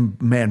diaper, same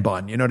man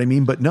bun. You know what I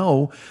mean? But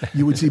no,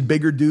 you would see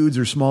bigger dudes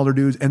or smaller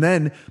dudes. And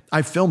then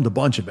I filmed a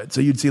bunch of it.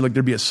 So you'd see like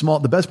there'd be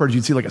the best part is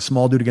you'd see like a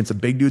small dude against a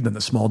big dude, then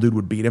the small dude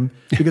would beat him.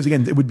 Because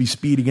again, it would be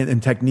speed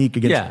and technique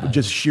against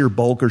just sheer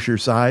bulk or sheer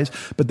size.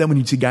 But then when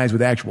you'd see guys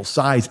with actual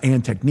size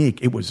and technique,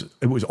 it was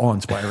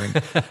awe-inspiring.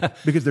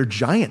 Because they're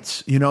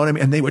giants, you know what I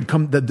mean? And they would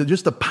come,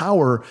 just the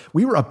power.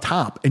 We were up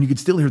top, and you could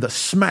still hear the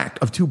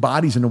smack of 2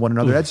 bodies into one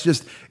another.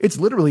 It's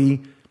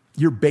literally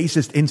your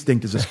basest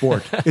instinct as a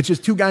sport. It's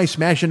just 2 guys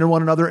smash into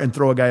one another and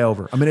throw a guy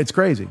over. I mean, it's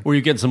crazy. Were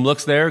you getting some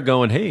looks there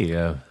going,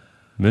 hey,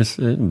 miss,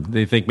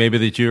 they think maybe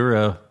that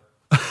you're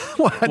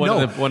one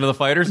of the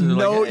fighters?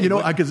 No,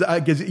 like, hey,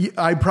 because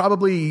I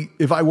probably,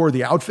 if I wore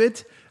the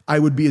outfit, I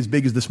would be as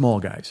big as the small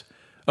guys.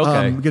 Okay.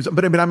 I'm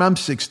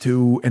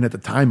 6'2", and at the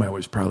time I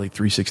was probably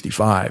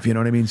 365. You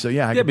know what I mean? So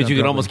yeah. But you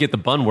could almost get the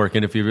bun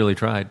working if you really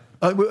tried.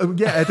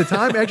 Yeah, at the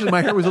time, actually,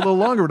 my hair was a little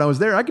longer when I was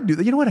there. I could do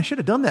that. You know what? I should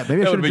have done that.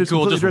 Maybe I That should would have be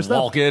cool. Just dressed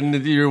walk in,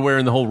 and you're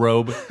wearing the whole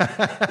robe.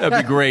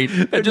 That'd be great.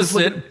 And just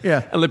sit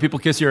and let people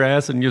kiss your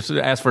ass and just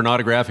ask for an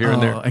autograph here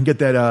and there. And get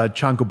that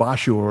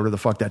chankobashu or whatever the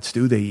fuck that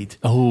stew they eat.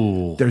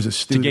 Oh, there's a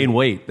stew to gain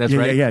weight. That's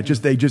right. Yeah.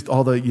 Just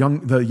all the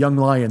young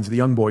lions, the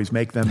young boys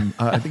make them.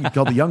 I think it's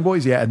called the young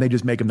boys. Yeah, and they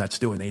just make them that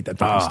stew and they eat that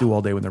fucking stew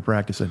all day when they're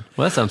practicing.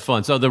 Well, that sounds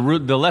fun. So the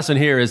lesson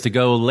here is to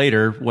go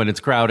later when it's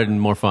crowded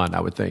and more fun.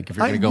 I would think if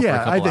you're going to go for a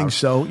couple I think hours.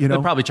 so. You know,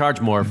 they'll probably charge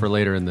more for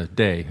later in the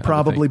day.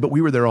 Probably, but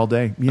we were there all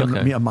day. Me,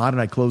 Ahmad,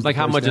 and I closed. Like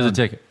the how place much down. is a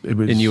ticket? It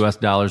was in U.S.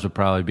 dollars would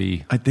probably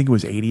be. I think it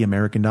was $80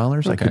 American.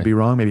 I could be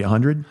wrong. Maybe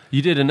 100.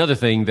 You did another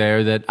thing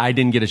there that I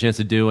didn't get a chance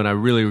to do, and I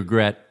really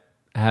regret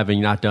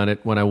having not done it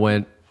when I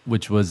went,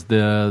 which was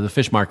the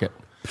fish market.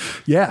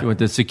 Yeah, you went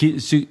to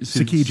Tsukiji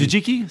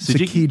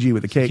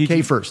with a K.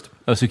 K first.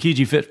 Oh,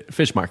 Tsukiji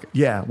Fish Market.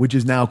 Yeah, which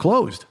is now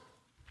closed.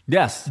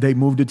 Yes, they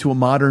moved it to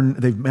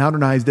they've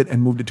modernized it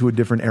and moved it to a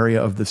different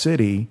area of the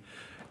city,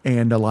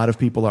 and a lot of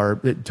people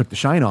it took the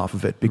shine off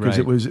of it because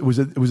it was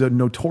a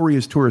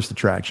notorious tourist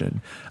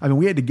attraction. I mean,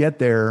 we had to get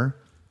there.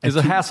 It's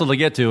a hassle to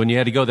get to, and you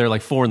had to go there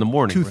like 4 a.m.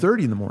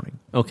 2:30 in the morning.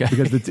 Okay,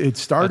 because it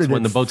started That's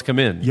when the boats come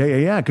in.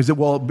 Yeah.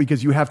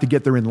 Because you have to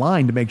get there in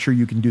line to make sure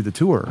you can do the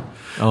tour.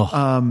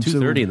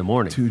 2:30 in the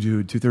morning.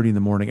 2:30 in the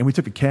morning, and we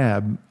took a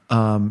cab.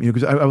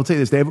 Because I will say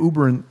this: they have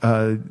Uber and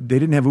they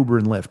didn't have Uber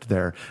and Lyft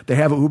there. They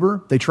have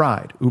Uber.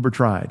 Uber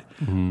tried,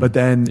 but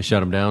then they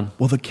shut them down.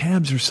 Well, the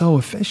cabs are so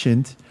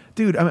efficient.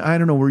 Dude, I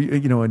don't know where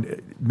and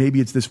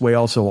maybe it's this way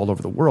also all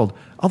over the world.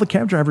 All the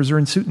cab drivers are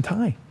in suit and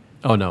tie.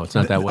 Oh no, it's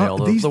not that way all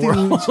over the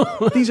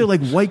world. These are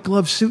like white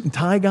glove suit and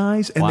tie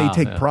guys, and they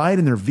take pride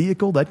in their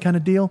vehicle, that kind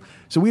of deal.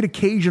 So we'd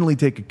occasionally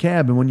take a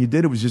cab, and when you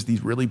did, it was just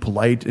these really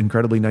polite,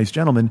 incredibly nice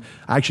gentlemen.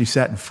 I actually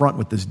sat in front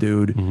with this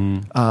dude,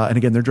 and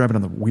again, they're driving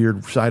on the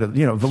weird side of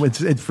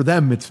it's for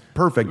them, it's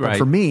perfect, but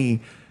for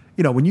me.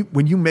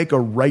 When you make a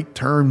right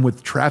turn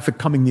with traffic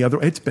coming the other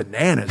way, it's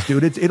bananas,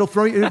 dude.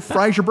 It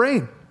fries your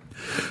brain.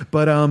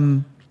 But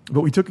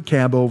we took a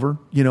cab over,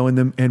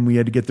 and we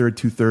had to get there at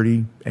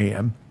 2:30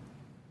 a.m.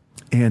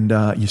 And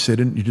you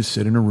just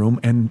sit in a room.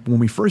 And when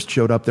we first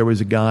showed up, there was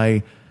a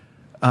guy.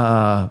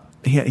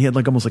 He had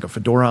like almost like a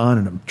fedora on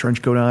and a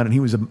trench coat on, and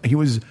he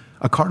was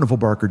a carnival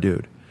barker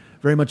dude.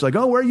 Very much like,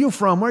 oh, where are you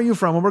from? Where are you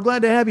from? Well, we're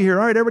glad to have you here.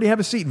 All right, everybody have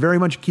a seat. Very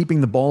much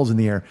keeping the balls in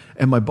the air.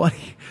 And my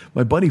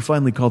buddy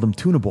finally called him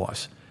Tuna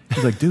Boss.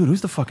 He's like, dude,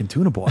 who's the fucking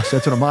Tuna Boss?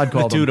 That's what Ahmad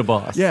called him. Tuna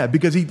Boss. Yeah,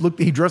 because he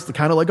dressed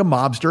kind of like a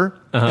mobster,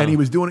 and he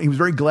was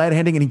very glad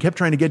handing, and he kept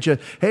trying to get you,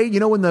 hey,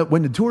 when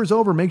the tour's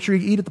over, make sure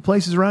you eat at the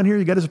places around here.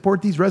 You got to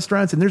support these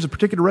restaurants, and there's a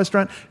particular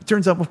restaurant. It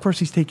turns out, of course,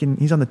 he's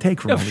on the take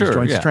from all these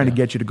joints. He's trying to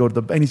get you to go to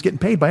and he's getting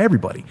paid by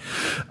everybody.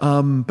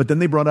 But then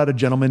they brought out a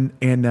gentleman,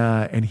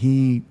 and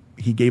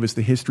he gave us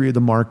the history of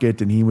the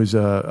market, and he was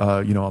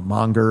a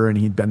monger, and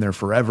he'd been there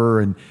forever,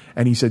 and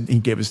he said he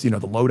gave us the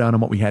lowdown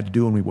on what we had to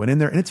do, and we went in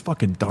there, and it's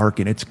fucking dark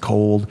and it's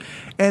cold,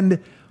 and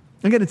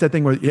again it's that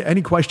thing where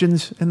any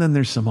questions, and then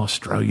there's some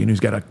Australian who's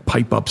got to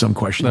pipe up some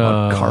question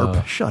about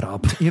carp. Shut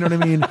up, you know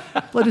what I mean?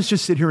 Let us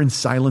just sit here in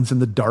silence in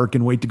the dark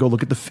and wait to go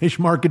look at the fish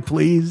market,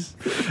 please.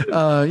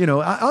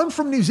 I'm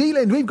from New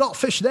Zealand. We've got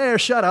fish there.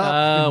 Shut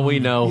up. We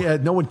know. Yeah,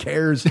 no one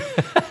cares.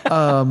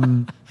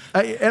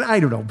 I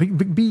don't know.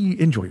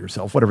 Enjoy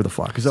yourself, whatever the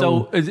fuck.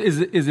 So is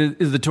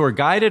the tour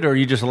guided, or are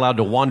you just allowed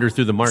to wander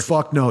through the market?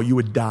 Fuck no, you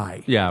would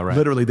die. Yeah, right.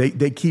 Literally,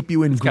 they keep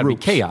you in groups. It's gotta be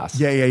chaos.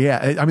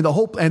 Yeah. I mean,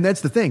 and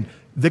that's the thing.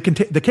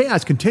 The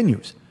chaos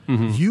continues.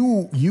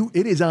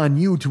 It is on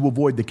you to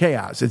avoid the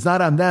chaos. It's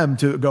not on them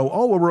to go,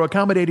 oh, well, we're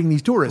accommodating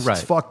these tourists. Right.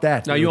 Fuck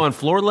that. Now, are you on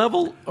floor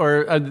level,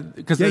 or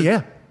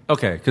Yeah.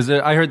 Okay, because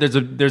I heard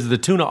there's the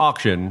tuna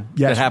auction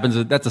that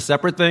happens. That's a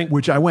separate thing,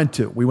 which I went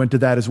to. We went to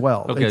that as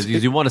well. Okay,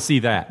 because you want to see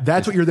that.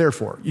 That's what you're there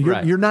for.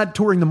 You're not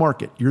touring the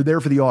market. You're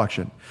there for the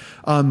auction.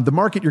 The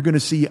market you're going to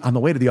see on the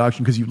way to the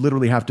auction, because you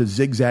literally have to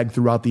zigzag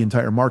throughout the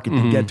entire market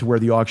to get to where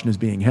the auction is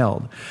being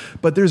held.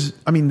 But there's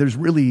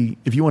really,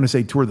 if you want to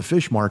say tour the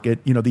fish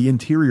market, the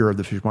interior of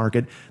the fish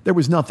market, there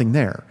was nothing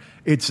there.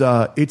 It's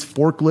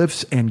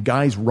forklifts and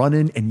guys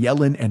running and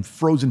yelling and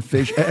frozen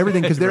fish,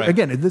 everything, because they're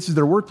again, this is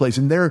their workplace,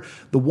 and they're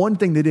the one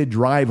thing they did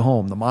drive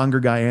home, the monger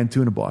guy and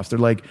Tuna Boss. They're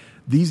like,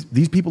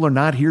 these people are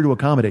not here to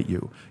accommodate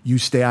you. You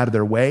stay out of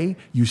their way.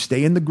 You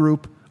stay in the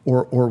group,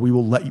 or we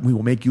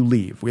will make you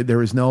leave.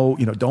 There is no,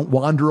 don't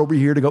wander over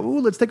here to go,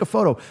 ooh, let's take a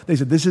photo. They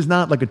said this is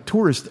not like a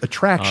tourist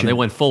attraction. They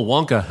went full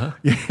Wonka, huh?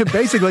 Yeah,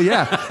 basically,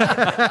 yeah.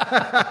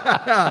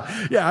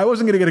 Yeah, I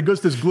wasn't going to get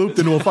Augustus glooped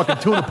into a fucking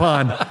tuna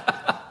pond.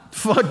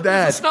 Fuck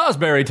that. It's a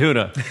Snosberry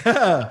tuna.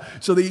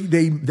 So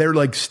they're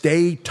like,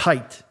 stay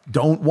tight.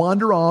 Don't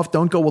wander off.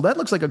 Don't go, well, that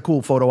looks like a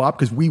cool photo op,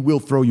 because we will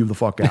throw you the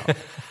fuck out.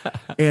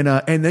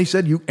 And they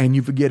said you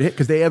forget it,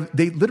 because they had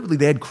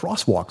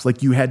crosswalks.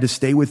 Like, you had to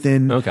stay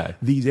within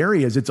these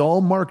areas. It's all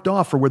marked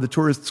off for where the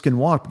tourists can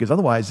walk, because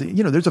otherwise,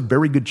 there's a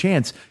very good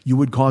chance you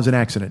would cause an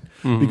accident,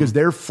 because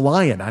they're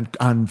flying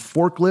on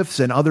forklifts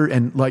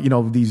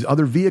and these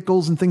other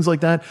vehicles and things like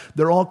that.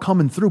 They're all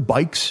coming through,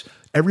 bikes.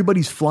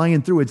 Everybody's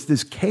flying through. It's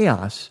this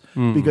chaos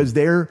because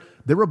they're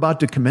about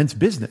to commence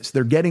business.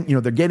 They're getting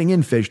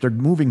in fish. They're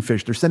moving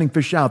fish. They're sending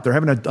fish out. They're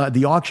having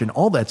the auction.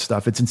 All that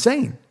stuff. It's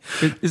insane.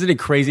 Isn't it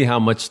crazy how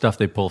much stuff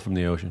they pull from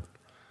the ocean?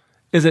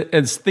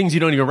 It's things you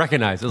don't even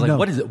recognize. It's like,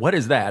 what is it? What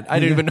is that? I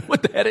didn't even know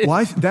what that is.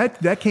 Well,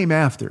 that came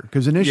after,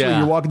 because initially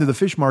you're walking to the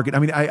fish market. I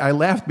mean, I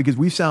laughed because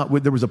we saw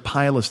there was a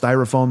pile of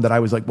styrofoam that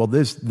I was like, well,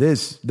 there's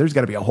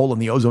got to be a hole in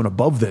the ozone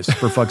above this,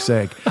 for fuck's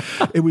sake.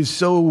 It was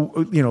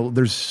so,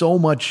 there's so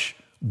much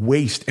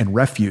waste and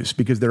refuse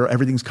because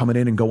everything's coming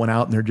in and going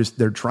out, and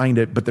they're trying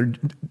to, but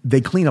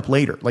they clean up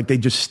later. Like they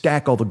just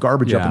stack all the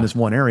garbage up in this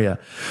one area.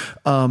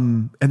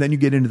 And then you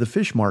get into the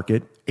fish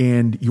market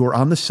and you're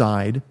on the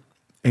side.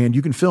 And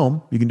you can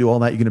film, you can do all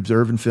that. You can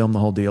observe and film the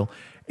whole deal.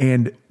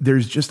 And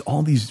there's just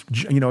all these,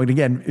 and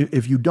again,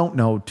 if you don't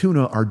know,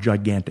 tuna are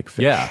gigantic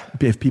fish. Yeah.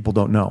 If people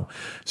don't know.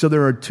 So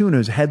there are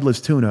tunas,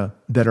 headless tuna,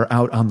 that are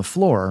out on the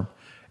floor,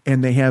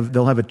 and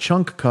they'll have a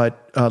chunk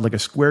cut, like a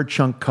square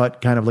chunk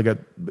cut, kind of like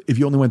if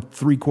you only went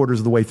 3/4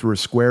 of the way through a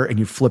square and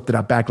you flipped it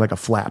out back like a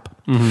flap.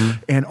 Mm-hmm.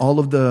 And all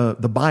of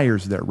the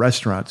buyers there,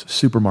 restaurants,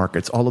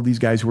 supermarkets, all of these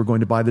guys who are going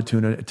to buy the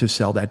tuna to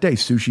sell that day,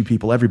 sushi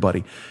people,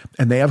 everybody.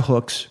 And they have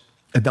hooks.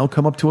 And they'll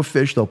come up to a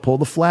fish, they'll pull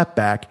the flap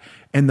back,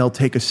 and they'll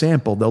take a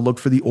sample. They'll look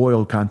for the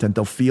oil content.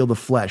 They'll feel the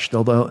flesh.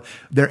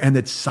 And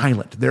it's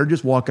silent. They're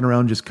just walking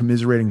around, just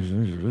commiserating.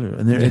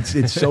 And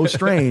it's so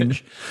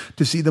strange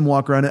to see them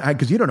walk around,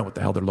 because you don't know what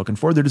the hell they're looking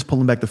for. They're just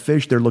pulling back the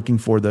fish. They're looking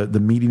for the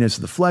meatiness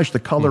of the flesh, the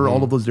color,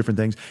 all of those different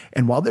things.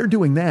 And while they're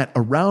doing that,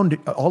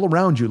 all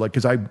around you, like,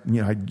 because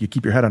you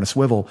keep your head on a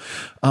swivel.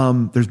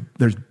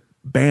 There's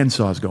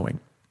bandsaws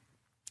going.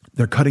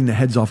 They're cutting the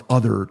heads off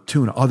other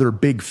tuna, other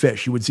big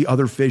fish. You would see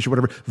other fish or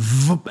whatever,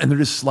 and they're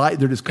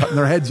just cutting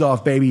their heads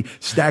off, baby,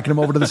 stacking them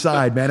over to the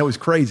side, man. It was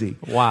crazy.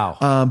 Wow.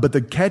 But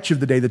the catch of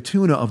the day, the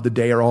tuna of the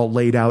day, are all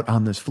laid out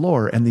on this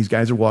floor, and these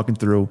guys are walking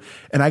through.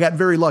 And I got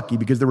very lucky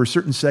because there were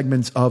certain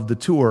segments of the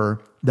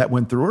tour that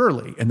went through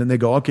early. And then they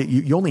go, okay,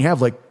 you only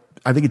have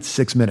I think it's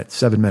 7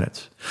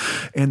 minutes.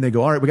 And they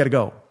go, all right, we got to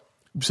go.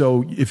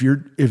 So if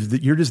you're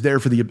just there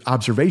for the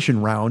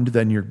observation round,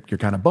 then you're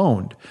kind of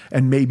boned,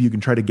 and maybe you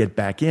can try to get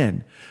back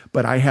in.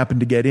 But I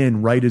happened to get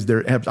in right as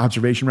their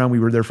observation round. We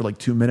were there for like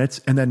 2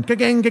 minutes, and then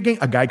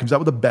a guy comes out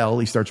with a bell.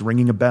 He starts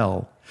ringing a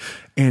bell,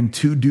 and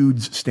two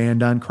dudes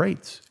stand on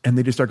crates, and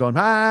they just start going,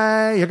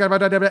 hi,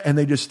 and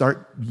they just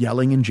start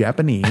yelling in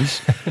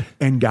Japanese,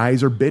 and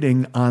guys are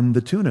bidding on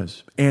the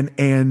tunas.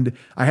 And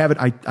I have it.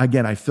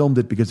 I filmed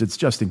it because it's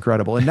just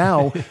incredible. And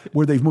now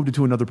where they've moved it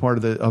to another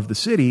part of the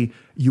city,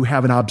 you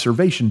have an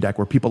observation deck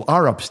where people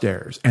are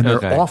upstairs and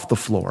they're off the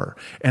floor.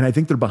 And I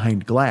think they're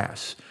behind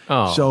glass.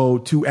 Oh. So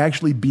to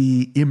actually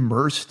be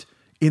immersed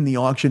in the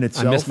auction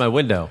itself. I missed my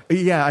window.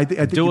 Yeah, I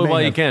think do it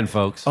while you can,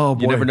 folks. Oh,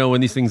 boy. You never know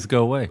when these things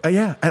go away.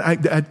 Yeah,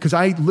 because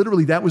I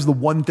literally, that was the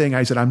one thing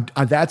I said,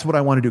 that's what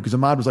I want to do. Because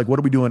Ahmad was like, what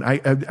are we doing?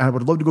 I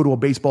would love to go to a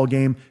baseball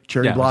game,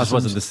 cherry blossoms. This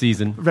wasn't the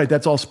season. Right,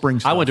 that's all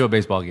spring stuff. I went to a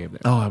baseball game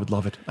there. Oh, I would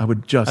love it. I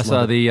would just I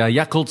saw the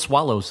Yakult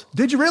Swallows.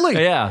 Did you really?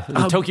 Yeah,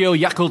 the Tokyo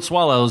Yakult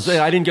Swallows.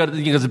 I didn't go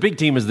because the big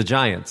team is the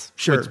Giants.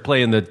 Sure. Which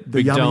play in the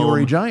big Yomiuri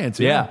dome. Giants.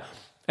 Yeah.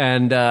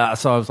 And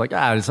so I was like,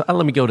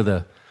 let me go to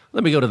the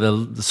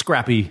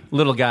scrappy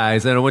little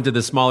guys. And I went to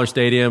the smaller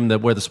stadium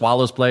where the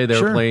Swallows play.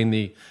 They were playing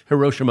the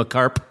Hiroshima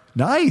Carp.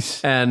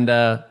 Nice. And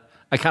I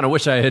kind of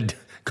wish I had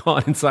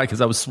gone inside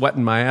because I was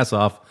sweating my ass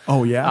off.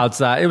 Oh, yeah?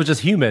 Outside. It was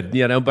just humid,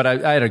 but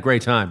I had a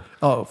great time.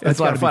 Oh, it's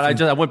a lot of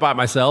fun. I went by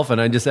myself,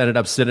 and I just ended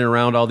up sitting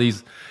around all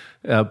these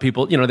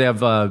people. They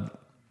have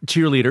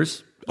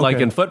cheerleaders. Like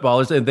in football,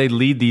 and they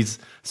lead these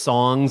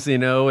songs,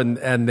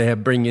 and they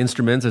bring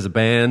instruments as a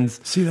band.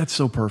 See, that's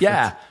so perfect.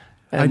 Yeah.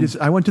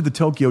 I went to the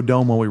Tokyo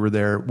Dome while we were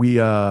there. We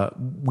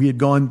had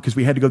gone because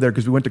we had to go there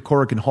because we went to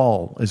Korakuen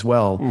Hall as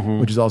well,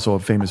 which is also a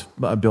famous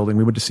building.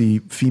 We went to see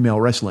female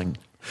wrestling.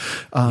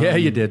 Yeah,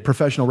 you did.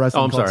 Professional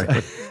wrestling. Oh, I'm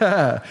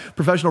sorry.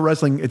 Professional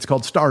wrestling. It's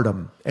called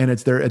Stardom, and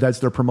that's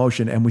their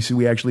promotion. And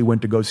we actually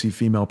went to go see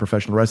female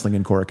professional wrestling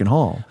in Korakuen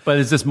Hall. But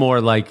is this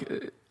more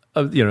like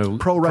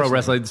pro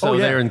wrestling? So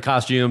they're in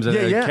costumes and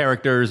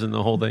characters and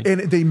the whole thing. And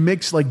they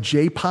mix like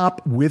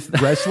J-pop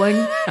with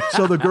wrestling.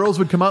 So the girls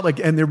would come out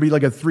and there'd be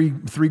like a three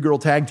girl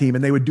tag team,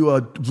 and they would do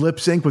a lip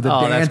sync with a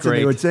dance, and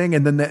they would sing,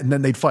 and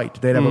then they'd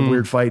fight. They'd have a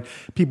weird fight.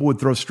 People would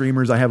throw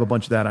streamers. I have a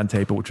bunch of that on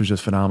tape, which was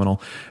just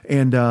phenomenal.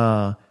 And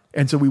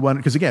so we went,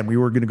 because again, we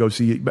were going to go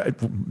see,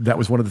 that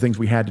was one of the things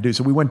we had to do.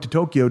 So we went to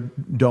Tokyo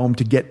Dome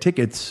to get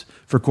tickets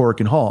for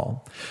Korakuen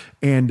Hall.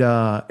 And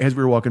as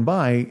we were walking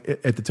by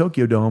at the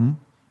Tokyo Dome,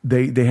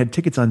 they had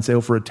tickets on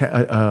sale for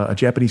a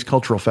Japanese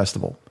cultural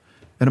festival.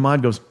 And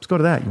Ahmad goes, let's go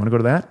to that. You want to go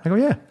to that? I go,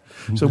 yeah.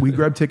 So we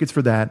grabbed tickets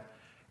for that.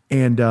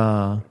 And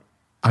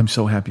I'm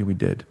so happy we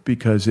did,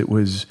 because it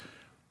was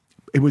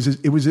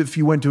if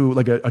you went to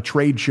like a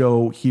trade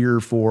show here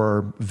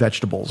for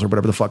vegetables or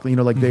whatever the fuck,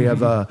 they have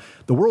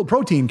the World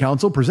Protein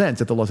Council presents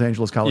at the Los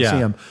Angeles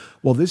Coliseum. Yeah.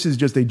 Well, this is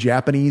just a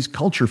Japanese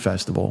culture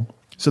festival.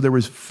 So there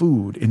was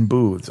food in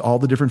booths, all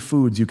the different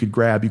foods you could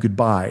grab, you could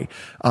buy,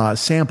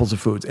 samples of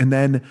foods. And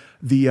then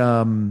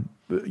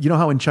you know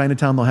how in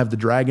Chinatown they'll have the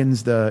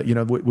dragons,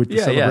 with the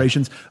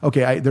celebrations. Yeah.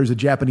 Okay, there's a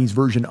Japanese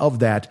version of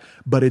that,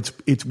 but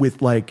it's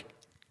with like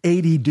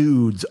 80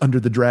 dudes under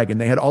the dragon.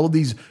 They had all of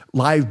these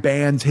live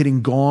bands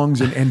hitting gongs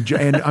and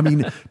I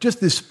mean, just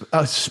this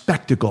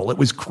spectacle. It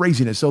was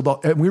craziness. So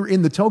and we were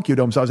in the Tokyo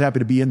Dome, so I was happy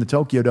to be in the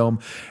Tokyo Dome.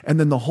 And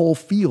then the whole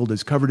field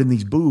is covered in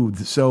these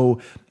booths. So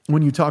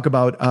when you talk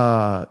about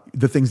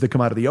the things that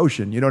come out of the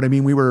ocean, you know what I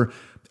mean? We were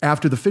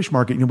after the fish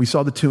market, we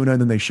saw the tuna and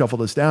then they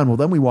shuffled us down. Well,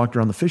 then we walked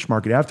around the fish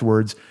market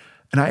afterwards.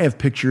 And I have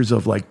pictures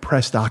of like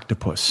pressed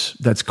octopus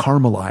that's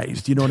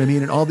caramelized, you know what I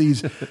mean? And all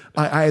these,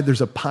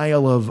 there's a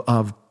pile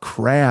of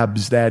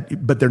crabs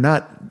but they're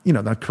not,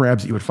 not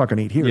crabs that you would fucking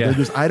eat here. Yeah. They're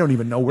just, I don't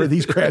even know where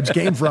these crabs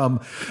came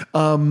from.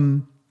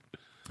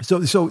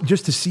 So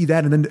just to see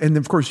that, and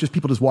of course, just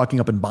people just walking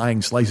up and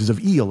buying slices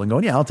of eel and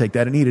going, yeah, I'll take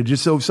that and eat it.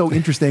 Just so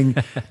interesting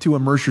to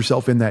immerse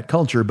yourself in that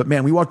culture. But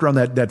man, we walked around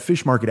that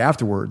fish market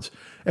afterwards,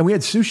 and we had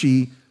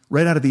sushi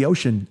right out of the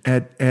ocean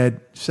at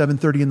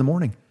 7:30 in the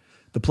morning.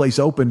 The place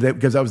opened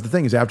because that was the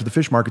thing is after the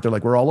fish market, they're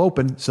like, we're all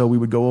open. So we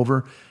would go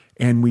over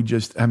and we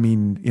just,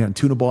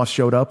 Tuna Boss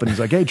showed up and he's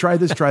like, hey, try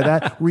this, try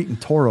that. We're eating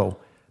toro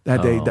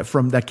that day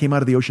that came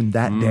out of the ocean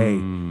that day.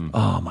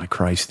 Oh my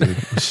Christ, dude.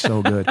 It was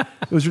so good.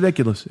 It was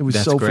ridiculous. It was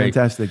That's so great.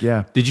 Fantastic.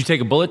 Yeah. Did you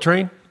take a bullet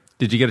train?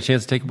 Did you get a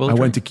chance to take a bullet train?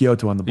 I went to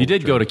Kyoto on the bullet train. You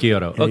did go to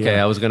Kyoto. Yeah, okay,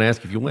 yeah. I was going to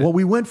ask if you went. Well,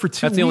 we went for 2 weeks.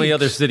 That's the only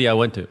other city I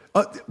went to.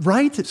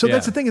 Right? So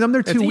that's the thing is I'm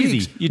there 2 weeks.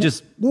 Easy. You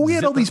just we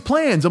had all these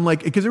plans. I'm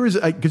like, because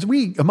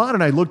Ahmad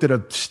and I looked at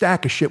a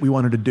stack of shit we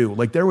wanted to do.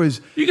 Like there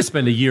was. You could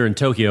spend a year in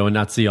Tokyo and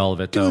not see all of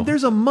it, though. Dude,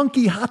 there's a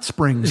monkey hot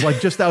springs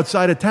like just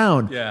outside of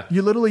town. Yeah.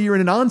 You're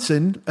in an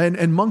onsen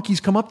and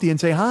monkeys come up to you and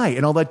say hi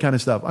and all that kind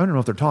of stuff. I don't know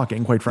if they're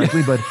talking, quite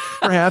frankly, but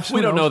perhaps.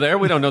 We don't know there.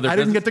 We don't know their I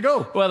didn't get to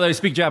go. Well, they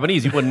speak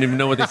Japanese. You wouldn't even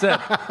know what they said.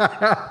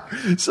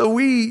 So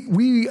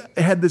we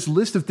had this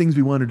list of things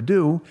we wanted to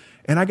do,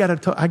 and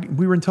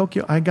we were in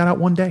Tokyo. I got out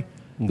one day.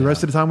 The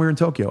rest of the time we were in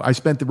Tokyo. I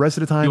spent the rest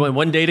of the time. You went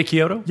one day to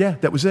Kyoto? Yeah,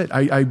 that was it.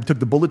 I took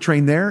the bullet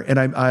train there, and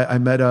I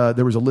met.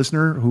 There was a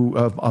listener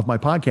of my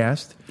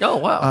podcast. Oh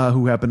wow!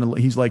 Who happened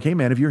to? He's like, hey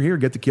man, if you're here,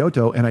 get to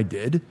Kyoto, and I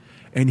did.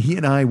 And he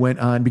and I went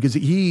on because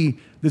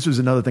this was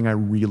another thing I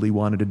really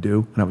wanted to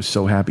do, and I was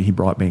so happy he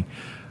brought me.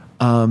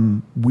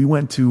 We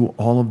went to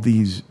all of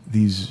these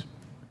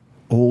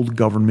old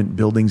government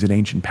buildings and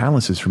ancient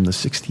palaces from the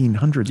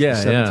 1600s, the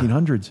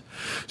 1700s. Yeah.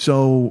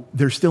 So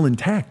they're still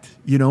intact.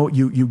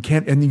 You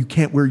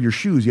can't wear your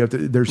shoes. You have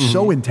to. They're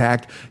so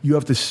intact. You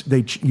have to.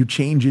 You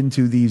change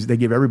into these. They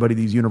give everybody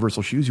these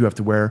universal shoes you have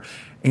to wear,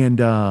 and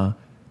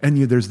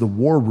there's the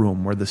war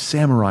room where the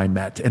samurai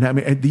met. And I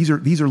mean, these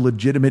are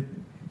legitimate.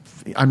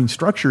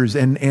 Structures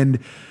and.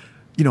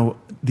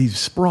 These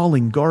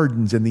sprawling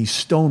gardens and these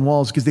stone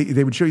walls, because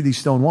they would show you these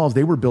stone walls.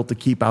 They were built to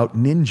keep out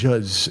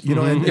ninjas,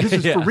 and this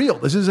is for real.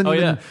 This isn't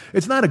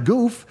it's not a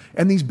goof.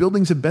 And these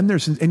buildings have been there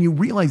since, and you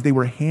realize they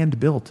were hand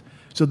built.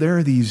 So there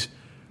are these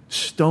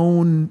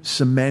stone,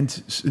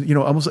 cement,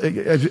 almost,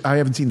 I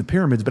haven't seen the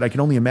pyramids, but I can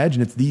only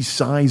imagine it's these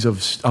size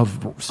of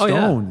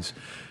stones.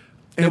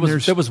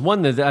 There was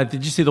one that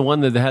did you see the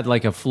one that had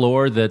like a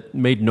floor that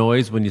made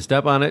noise when you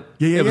step on it?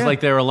 Yeah, it was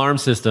like their alarm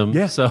system.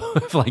 Yeah. So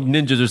if like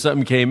ninjas or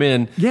something came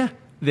in,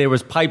 there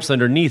was pipes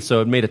underneath,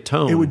 so it made a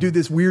tone. It would do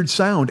this weird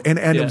sound,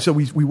 and so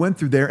we went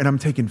through there, and I'm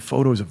taking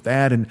photos of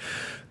that, and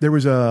there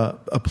was a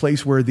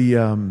place where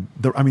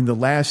the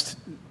last.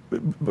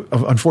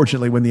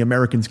 Unfortunately, when the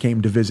Americans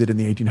came to visit in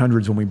the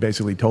 1800s, when we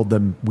basically told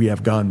them we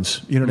have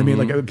guns, you know what I mean?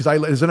 Like, because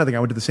there's another thing. I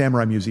went to the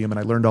Samurai Museum and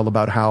I learned all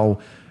about how.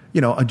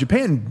 In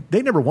Japan,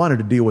 they never wanted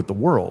to deal with the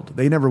world.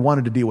 They never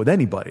wanted to deal with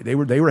anybody. They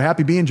were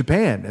happy being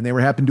Japan, and they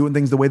were happy doing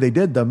things the way they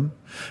did them.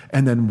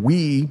 And then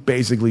we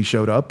basically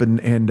showed up, and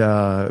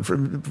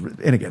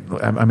again,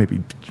 I may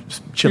be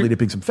chili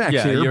dipping some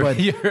facts here,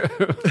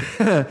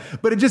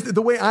 but it just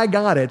the way I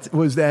got it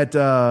was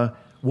that.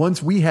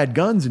 Once we had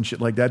guns and shit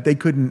like that, they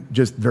couldn't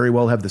just very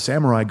well have the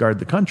samurai guard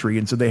the country.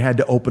 And so they had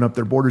to open up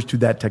their borders to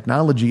that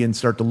technology and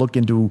start to look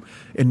into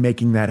in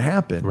making that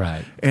happen.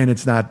 Right. And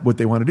it's not what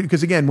they want to do.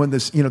 Because again, when the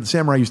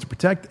samurai used to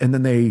protect, and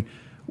then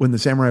when the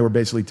samurai were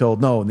basically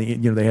told no, and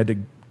they had to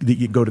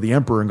go to the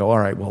emperor and go, all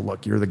right, well,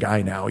 look, you're the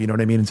guy now. You know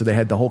what I mean? And so they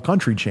had the whole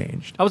country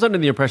changed. I was under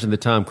the impression that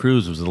Tom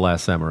Cruise was the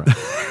last samurai.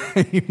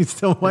 He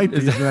still might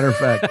be, as a matter of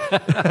fact.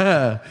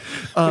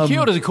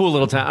 Kyoto's a cool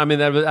little town. I mean,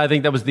 I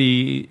think that was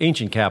the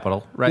ancient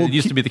capital, right? Well, it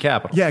used to be the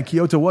capital. Yeah,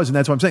 Kyoto was, and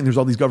that's what I'm saying. There's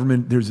all these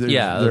government.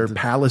 There are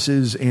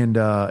palaces and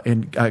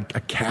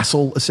a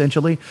castle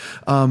essentially.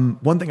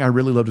 One thing I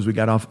really loved is I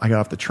got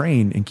off the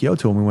train in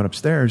Kyoto and we went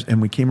upstairs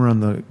and we came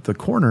around the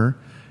corner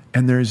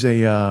and there was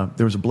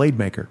a blade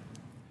maker.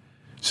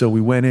 So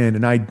we went in,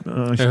 and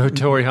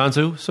Hattori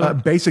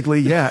Hanzo, basically,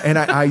 yeah. And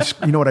I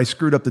I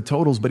screwed up the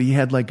totals, but he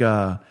had like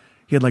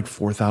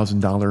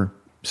 $4,000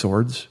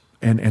 swords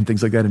and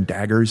things like that, and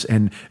daggers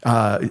and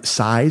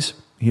size.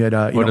 He had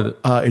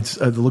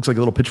it looks like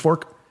a little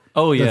pitchfork.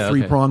 Oh, yeah, the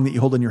okay. 3-prong that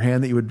you hold in your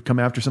hand that you would come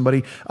after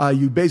somebody.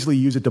 You basically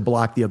use it to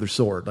block the other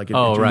sword. Like,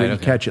 you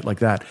catch it like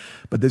that.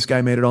 But this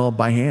guy made it all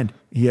by hand.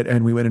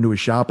 And we went into his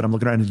shop, and I'm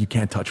looking around, and you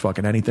can't touch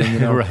fucking anything, you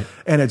know? Right.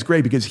 And it's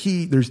great because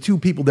there's 2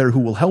 people there who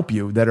will help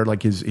you that are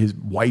like his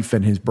wife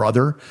and his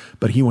brother,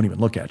 but he won't even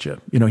look at you.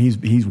 You know,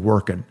 he's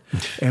working.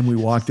 And we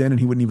walked in, and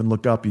he wouldn't even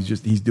look up.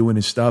 He's doing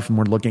his stuff, and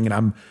we're looking,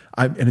 and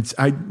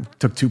I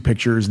took 2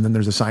 pictures, and then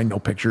there's a sign, no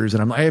pictures,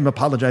 and I'm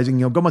apologizing,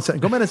 you know, go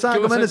inside.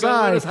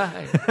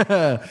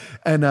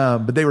 And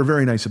but they were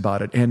very nice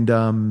about it,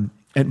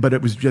 but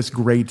it was just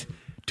great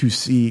to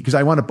see, because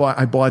I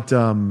bought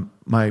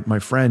my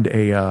friend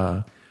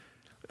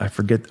I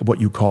forget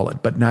what you call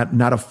it, but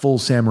not a full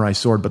samurai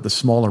sword, but the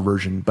smaller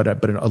version, but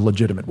a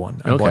legitimate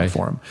one. I bought it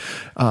for him.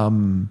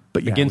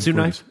 But yeah, a Ginsu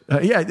knife?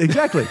 Yeah,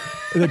 exactly.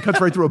 And it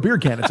cuts right through a beer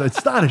can. It's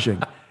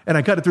astonishing. And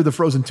I cut it through the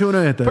frozen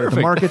tuna at the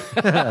market.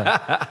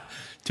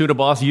 Tuna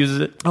Boss uses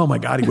it. Oh my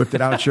God, he whipped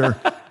it out, sure.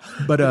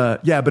 But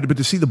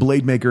to see the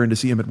blade maker and to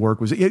see him at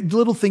work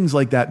little things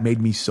like that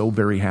made me so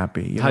very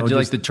happy. How'd you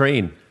like the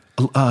train?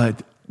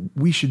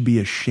 We should be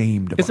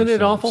ashamed of Isn't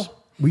ourselves. it awful?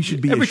 We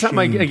should be Every ashamed. time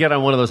I get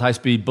on one of those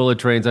high-speed bullet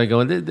trains, I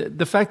go,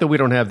 the fact that we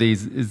don't have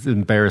these is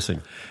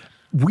embarrassing.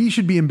 We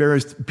should be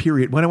embarrassed,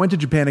 period. When I went to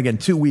Japan again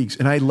 2 weeks,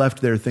 and I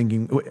left there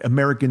thinking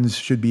Americans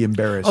should be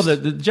embarrassed. Oh,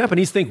 the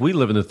Japanese think we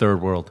live in the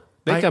third world.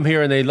 They come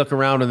here and they look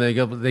around and they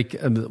go,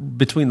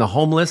 between the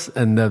homeless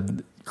and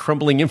the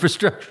crumbling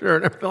infrastructure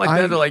and everything like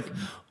that, they're like,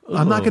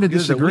 I'm not going to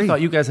disagree. We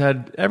thought you guys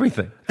had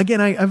everything. Again,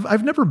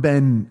 I've never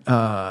been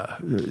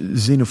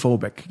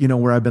xenophobic, you know,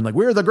 where I've been like,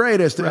 we're the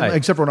greatest,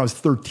 except for when I was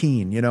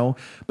 13, you know.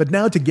 But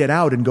now to get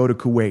out and go to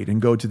Kuwait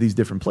and go to these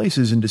different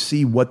places and to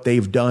see what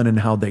they've done and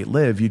how they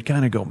live, you'd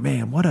kind of go,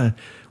 man,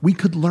 we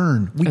could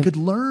learn. We could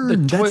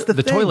learn. That's the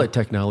thing. Toilet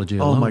technology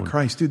alone. Oh my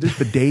Christ, dude! There's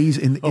bidets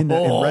in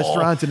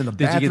restaurants and in the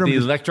bathroom. Did you get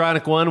the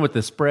electronic one with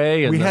the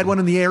spray? We had one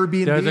in the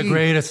Airbnb. They're the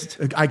greatest.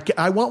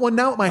 I want one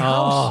now at my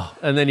house.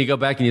 And then you go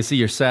back and you see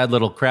your sad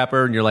little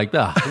crapper, and you're like,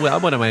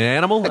 what am I, an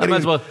animal? I might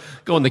as well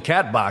go in the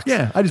cat box.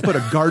 Yeah, I just put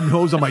a garden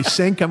hose on my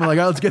sink. I'm like,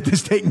 let's get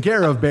this taken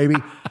care of, baby.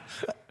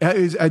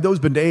 Those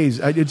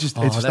bidets, it's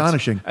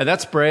astonishing. And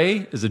that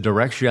spray is a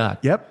direct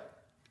shot. Yep.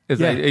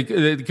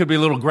 It could be a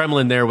little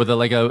gremlin there with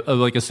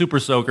a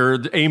super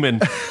soaker aiming.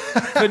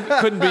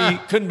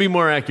 couldn't be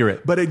more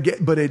accurate. But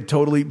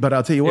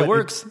I'll tell you what, it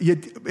works.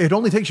 It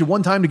only takes you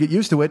one time to get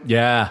used to it.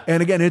 Yeah.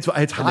 And again, it's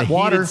hot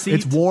water.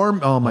 It's warm.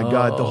 Oh my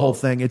God, the whole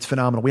thing. It's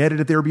phenomenal. We had it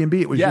at the Airbnb.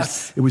 It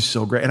was it was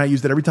so great. And I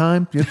used it every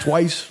time,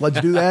 twice.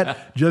 Let's do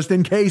that just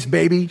in case,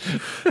 baby.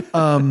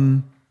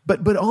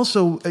 But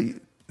also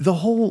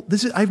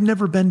I've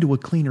never been to a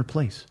cleaner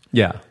place.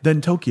 Yeah.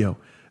 Than Tokyo.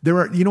 There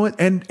are, you know what?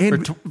 And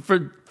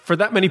for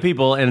that many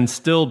people and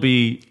still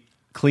be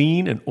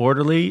clean and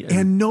orderly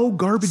and no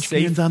garbage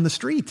safe. cans on the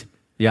street.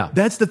 Yeah.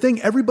 That's the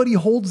thing. Everybody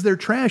holds their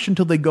trash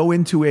until they go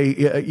into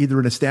either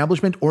an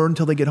establishment or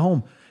until they get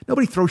home.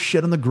 Nobody throws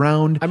shit on the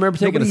ground. I remember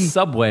taking a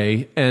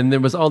subway and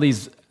there was all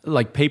these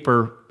like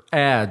paper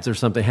ads or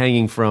something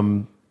hanging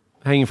from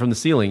the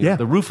ceiling,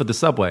 the roof of the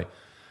subway.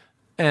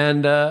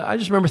 And I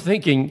just remember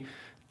thinking,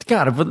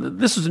 God, if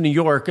this was in New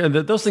York,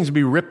 those things would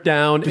be ripped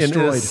down in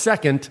a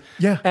second.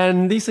 Yeah.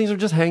 And these things would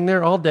just hang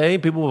there all day.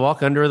 People would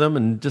walk under them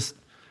and just...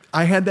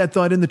 I had that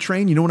thought in the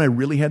train. You know when I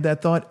really had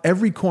that thought?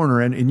 Every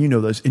corner, and you know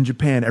this, in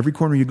Japan, every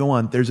corner you go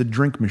on, there's a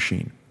drink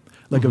machine.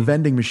 Like a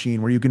vending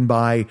machine where you can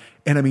buy,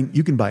 and I mean,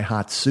 you can buy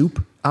hot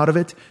soup out of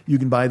it. You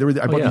can buy, I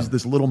bought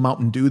this little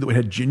Mountain Dew that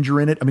had ginger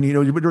in it. I mean, you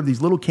know, there are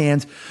these little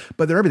cans,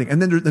 but they're everything. And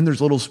then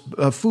there's little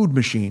food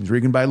machines where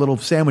you can buy little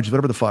sandwiches,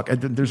 whatever the fuck.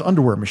 There's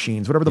underwear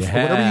machines,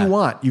 whatever you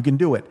want, you can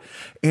do it.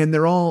 And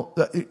they're all,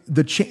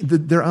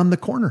 they're on the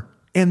corner.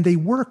 And they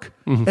work,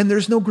 and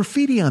there's no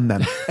graffiti on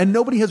them, and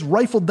nobody has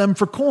rifled them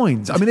for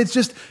coins. I mean, it's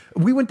just,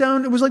 we went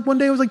down, it was like one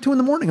day, it was like 2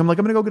 a.m. I'm like,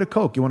 I'm going to go get a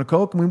Coke. You want a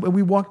Coke? And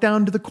we walked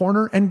down to the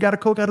corner and got a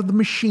Coke out of the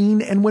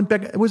machine and went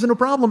back. It wasn't a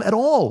problem at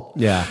all.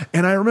 Yeah.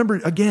 And I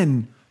remember,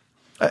 again,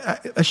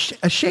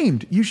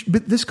 ashamed.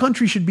 But this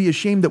country should be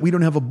ashamed that we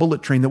don't have a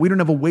bullet train, that we don't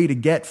have a way to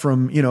get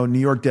from, New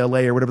York to LA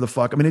or whatever the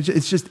fuck. I mean,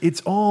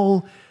 it's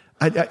all...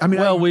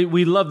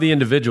 we love the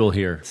individual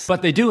here,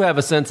 but they do have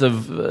a sense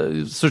of,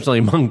 certainly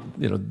among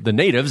the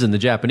natives and the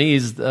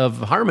Japanese, of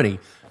harmony,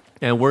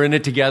 and we're in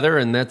it together,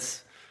 and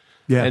that's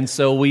And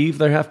so we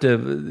either have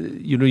to,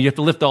 you have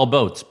to lift all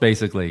boats,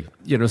 basically.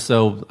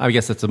 So I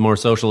guess that's a more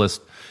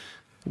socialist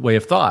way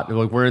of thought.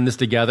 Like, we're in this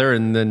together,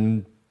 and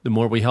then the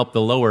more we help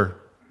the lower,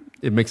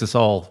 it makes us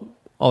all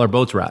our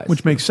boats rise,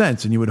 which makes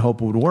sense, and you would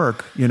hope it would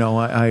work.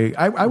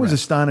 I was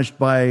astonished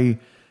by.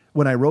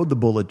 When I rode the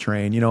bullet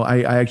train,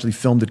 I actually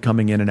filmed it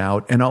coming in and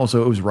out. And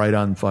also it was right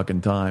on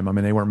fucking time. I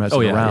mean, they weren't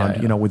messing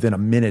around. Yeah. Within a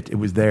minute it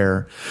was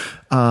there.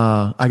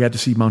 I got to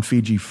see Mount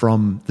Fuji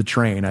from the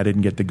train. I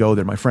didn't get to go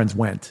there. My friends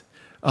went.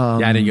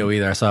 I didn't go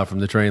either. I saw it from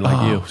the train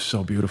like you.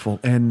 So beautiful.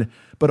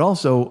 But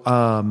also,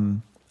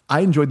 I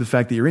enjoyed the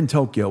fact that you're in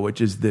Tokyo,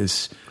 which is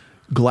this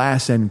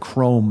glass and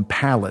chrome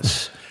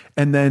palace.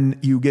 And then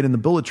you get in the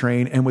bullet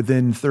train and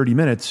within 30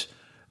 minutes,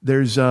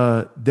 there's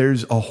a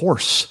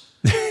horse.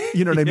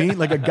 You know what I mean?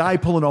 Like a guy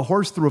pulling a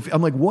horse through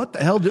I'm like, what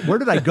the hell? Where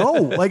did I go?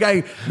 Like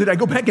did I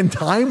go back in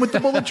time with the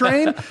bullet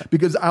train?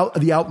 Because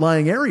the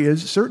outlying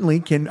areas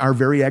certainly are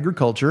very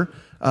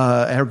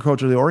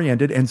agriculturally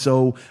oriented. And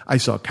so I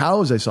saw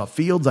cows, I saw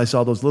fields, I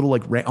saw those little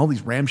like all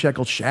these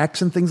ramshackle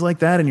shacks and things like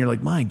that. And you're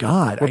like, my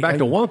God. We're back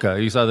to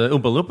Wonka. You saw the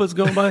Oompa Loompas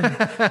going by?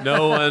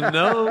 No one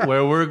knows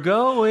where we're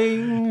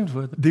going.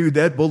 Dude,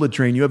 that bullet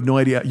train, you have no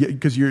idea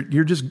because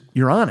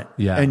you're on it.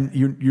 Yeah. And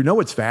you know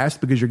it's fast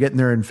because you're getting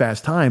there in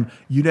fast time.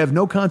 You'd have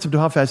no concept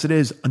of how fast it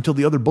is until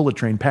the other bullet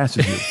train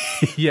passes you.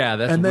 Yeah,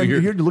 that's and then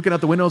weird. you're looking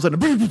out the windows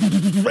and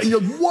you're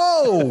like,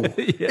 whoa,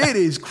 Yeah. It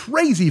is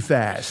crazy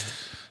fast.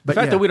 The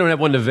fact that we don't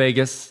have one to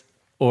Vegas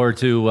or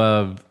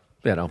to,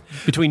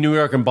 between New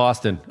York and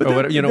Boston. But or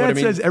what, you know what I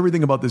mean? That says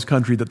everything about this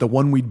country that the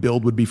one we'd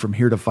build would be from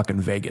here to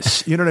fucking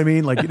Vegas. You know what I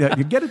mean? Like,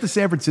 you get it to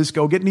San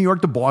Francisco, get New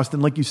York to Boston,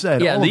 like you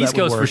said. Yeah, all the of East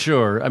that would Coast for work.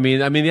 sure. I mean,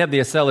 they have the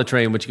Acela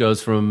train, which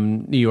goes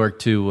from New York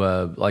to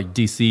like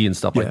DC and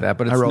stuff like that,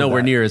 but I it's rode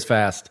nowhere that. near as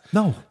fast.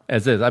 No.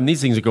 As is. I mean,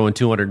 these things are going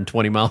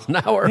 220 miles an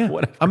hour. Yeah.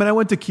 Whatever. I mean, I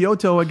went to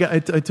Kyoto.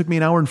 It took me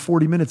an hour and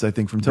 40 minutes, I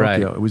think, from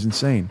Tokyo. Right. It was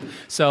insane.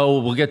 So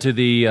we'll get to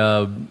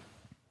the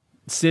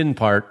sin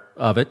part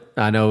of it.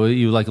 I know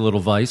you like a little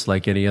Vice,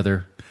 like any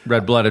other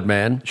red-blooded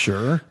man.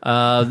 Sure.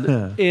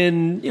 Briefly,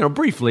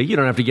 you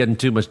don't have to get in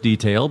too much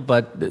detail,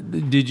 but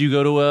did you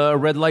go to a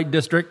red light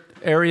district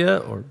area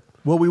or?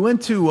 Well, we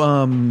went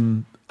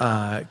to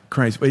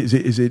Christ.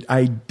 Is it?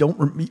 I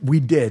don't. We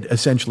did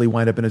essentially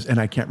wind up in and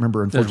I can't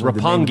remember. Unfortunately,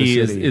 Roppongi the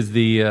name of the city. is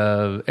the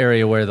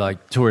area where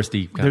like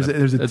touristy kind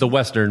There's the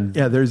western.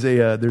 Yeah, there's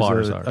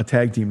bars a are.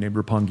 tag team named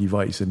Roppongi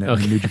Vice in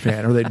New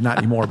Japan, or not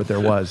anymore, but there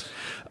was.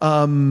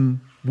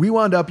 We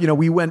wound up.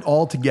 We went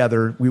all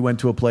together. We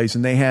went to a place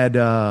and they had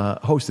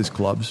hostess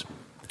clubs.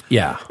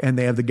 Yeah. And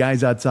they have the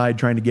guys outside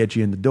trying to get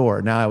you in the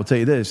door. Now, I will tell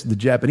you this. The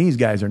Japanese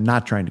guys are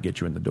not trying to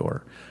get you in the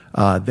door.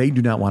 They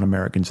do not want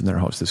Americans in their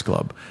hostess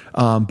club.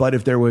 But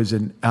if there was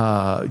like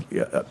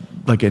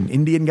an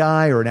Indian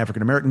guy or an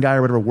African-American guy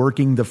or whatever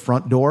working the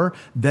front door,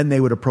 then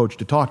they would approach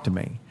to talk to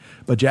me.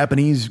 But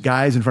Japanese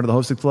guys in front of the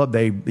hostess club,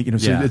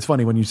 it's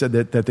funny when you said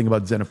that thing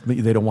about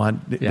they don't want,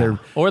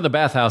 or the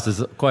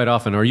bathhouses quite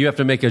often, or you have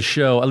to make a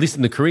show, at least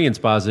in the Korean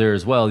spas there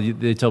as well.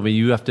 They told me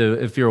you have to,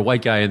 if you're a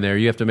white guy in there,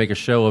 you have to make a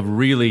show of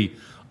really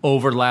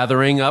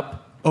over-lathering up.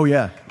 Oh,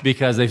 yeah.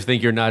 Because they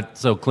think you're not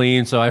so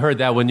clean. So I heard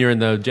that when you're in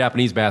the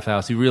Japanese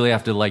bathhouse, you really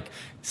have to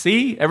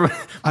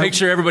make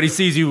sure everybody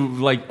sees you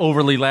like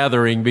overly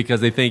lathering because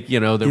they think,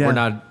 that we're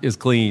not as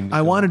clean.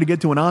 I wanted to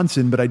get to an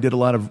onsen, but I did a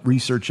lot of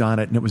research on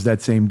it, and it was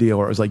that same deal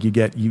where it was like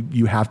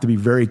you have to be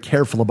very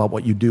careful about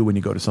what you do when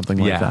you go to something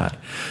like that.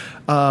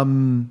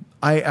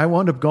 I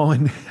wound up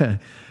going...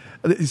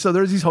 So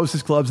there's these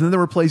hostess clubs, and then there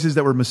were places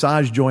that were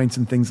massage joints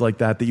and things like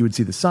that you would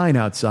see the sign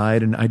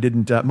outside. And I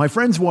didn't. My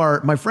friends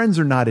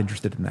are not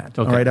interested in that.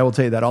 Okay. All right, I will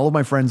tell you that. All of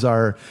my friends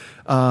are.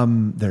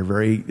 They're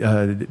very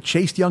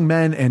chaste young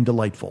men and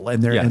delightful,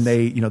 and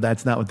they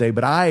that's not what they.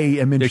 But I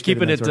am interested. They're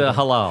keeping in it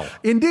halal.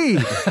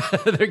 Indeed,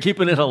 they're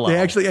keeping it halal. they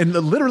actually, and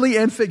literally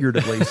and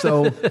figuratively.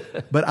 So,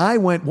 but I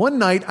went one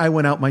night. I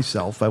went out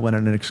myself. I went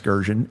on an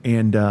excursion,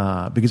 and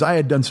because I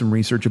had done some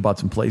research about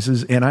some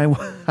places, and I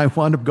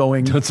wound up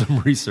going. Done some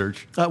research.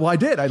 Well, I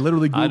did. I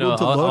literally Googled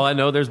to look. Oh, I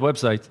know. There's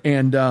websites.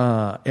 And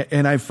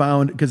I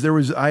found,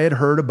 because I had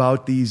heard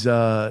about these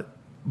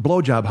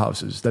blowjob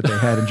houses that they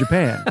had in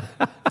Japan.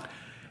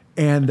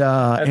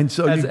 And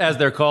so as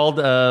they're called,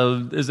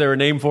 is there a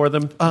name for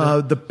them?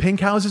 The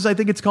pink houses, I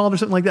think it's called, or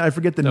something like that. I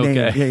forget the name.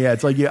 Yeah.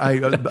 It's like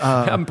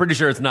I'm pretty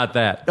sure it's not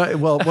that.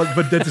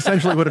 But that's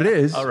essentially what it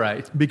is. All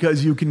right,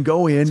 because you can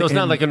go in. So it's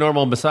not like a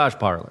normal massage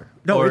parlor.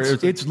 No,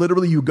 it's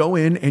literally you go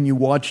in and you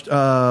watch.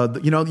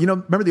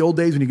 Remember the old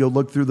days when you go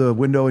look through the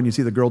window and you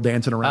see the girl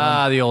dancing around.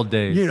 Ah, the old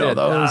days. You know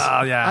those.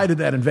 Oh, yeah. I did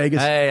that in Vegas.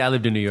 Hey, I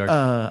lived in New York.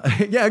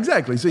 Yeah,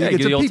 exactly. So you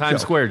get the old peep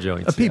Times show. Square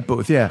joints. A peep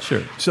booth, yeah.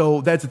 Sure.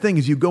 So that's the thing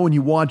is you go and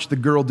you watch the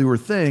girl do her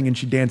thing and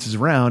she dances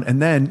around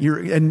and then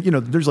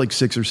there's like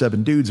 6 or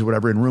 7 dudes or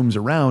whatever in rooms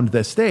around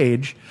the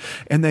stage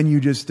and then you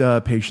just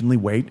patiently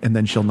wait and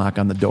then she'll knock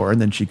on the door and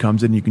then she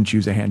comes in and you can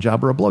choose a hand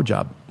job or a blow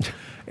job.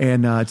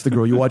 And it's the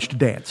girl you watch to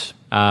dance.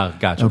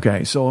 Gotcha.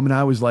 Okay, so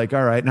I was like,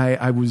 all right, and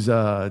I was,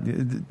 I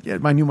knew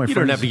my friends. You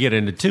don't have to get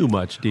into too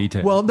much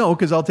detail. Well, no,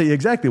 because I'll tell you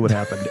exactly what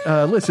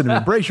happened.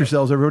 Listen, brace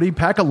yourselves, everybody.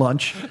 Pack a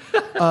lunch.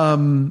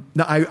 No,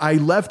 I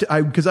left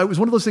because I was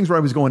one of those things where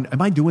I was going,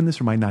 am I doing this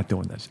or am I not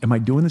doing this? Am I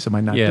doing this? Am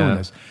I not doing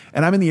this?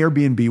 And I'm in the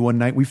Airbnb one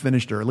night. We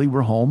finished early.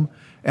 We're home,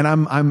 and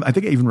I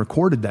think I even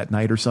recorded that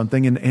night or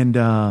something,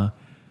 and.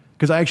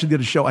 Because I actually did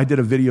a show, I did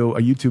a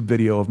YouTube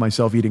video of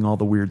myself eating all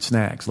the weird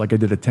snacks. Like I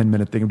did a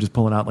 10-minute thing of just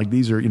pulling out like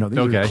these are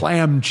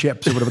clam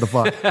chips or whatever the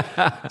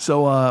fuck.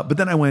 So, but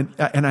then I went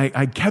and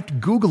I kept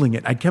Googling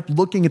it. I kept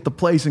looking at the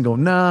place and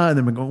going, nah. And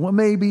then I'm going, well,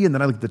 maybe. And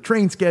then I looked at the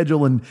train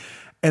schedule and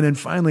then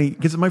finally,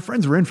 because my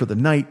friends were in for the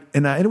night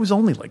and it was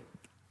only like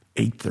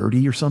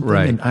 8:30 or something.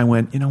 Right. And I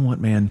went, you know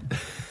what, man?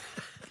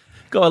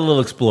 Go a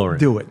little exploring.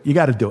 Do it. You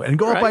got to do it. And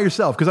go out by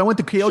yourself. Because I went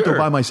to Kyoto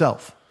by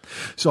myself.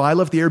 So I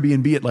left the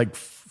Airbnb at like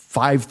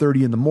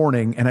 5:30 in the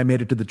morning, and I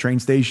made it to the train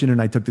station,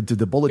 and I took it to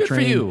the bullet Good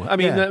train. for you. I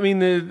mean,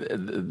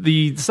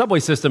 the subway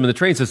system and the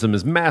train system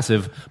is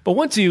massive,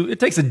 but it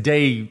takes a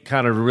day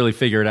kind of to really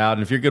figure it out.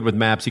 And if you're good with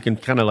maps, you can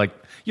kind of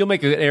you'll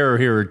make an error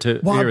here or two.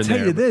 Well, here I'll and tell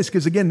there. you this,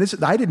 because again,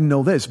 I didn't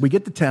know this. We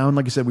get to town,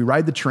 like I said, we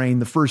ride the train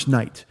the first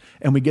night,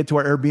 and we get to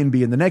our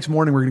Airbnb, and the next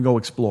morning we're going to go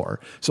explore.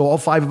 So all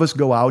 5 of us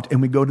go out,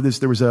 and we go to this.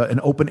 There was an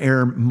open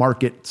air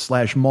market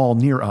 / mall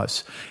near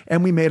us,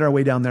 and we made our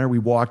way down there. We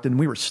walked, and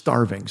we were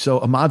starving. So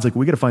Ahmad's like,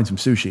 we got to find some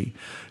sushi.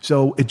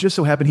 So it just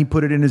so happened he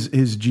put it in his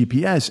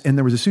GPS, and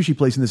there was a sushi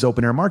place in this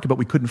open air market, but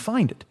we couldn't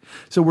find it.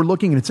 So we're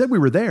looking, and it said we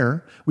were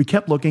there. We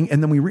kept looking,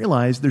 and then we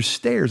realized there's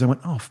stairs. I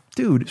went, oh,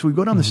 dude. So we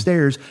go down the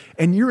stairs,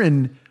 and you're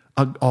in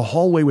a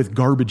hallway with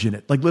garbage in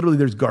it. Like literally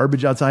there's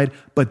garbage outside,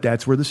 but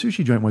that's where the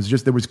sushi joint was.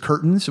 There was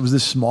curtains. It was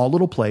this small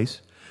little place.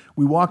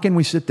 We walk in,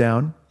 we sit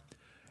down,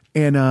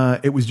 and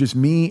it was just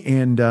me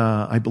and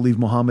I believe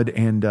Muhammad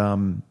and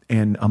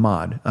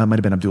Ahmad. Might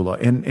have been Abdullah.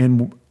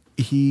 And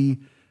he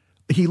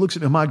looks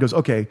at Ahmad, goes,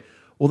 okay,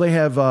 well, they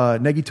have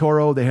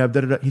Negitoro, they have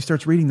da-da-da. He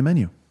starts reading the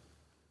menu.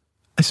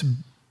 I said,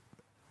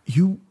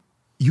 you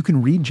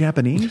can read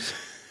Japanese?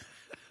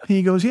 And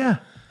he goes, yeah.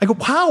 I go,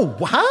 how?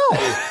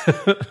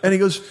 And he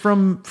goes,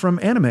 from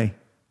anime.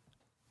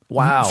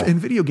 Wow. In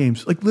video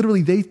games. Like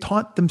literally he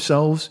taught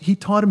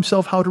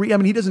himself how to read. I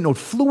mean, he doesn't know it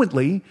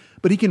fluently,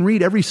 but he can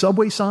read every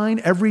subway sign,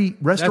 every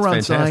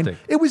restaurant sign.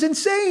 It was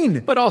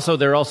insane. But also,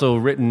 they're also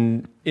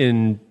written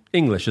in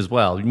English as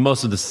well.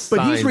 Most of the signs,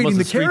 but he's reading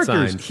the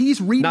characters. Signs,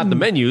 he's reading not the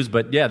menus,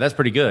 but yeah, that's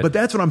pretty good. But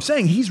that's what I'm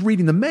saying. He's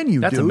reading the menu.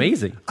 That's dude.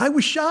 amazing. I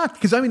was shocked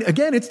because I mean,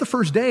 again, it's the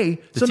first day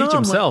to teach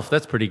himself.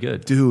 That's pretty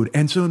good, dude.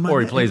 And so, or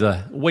he plays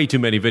way too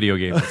many video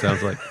games. It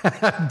sounds like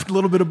a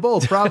little bit of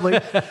both, probably.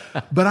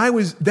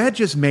 But that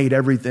just made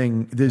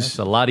everything that's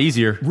a lot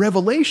easier.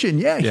 Revelation.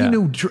 Yeah, he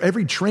knew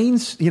every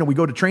trains. We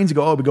go to trains. We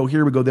go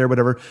here, we go there,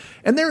 whatever.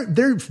 And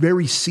they're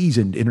very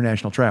seasoned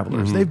international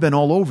travelers. Mm-hmm. They've been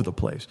all over the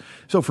place.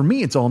 So for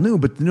me, it's all new.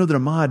 But to know that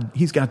Ahmad,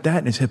 he's got that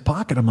in his hip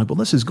pocket. I'm like, well,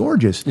 this is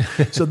gorgeous.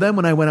 So then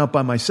when I went out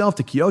by myself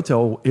to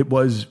Kyoto, it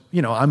was,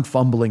 I'm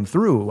fumbling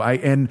through.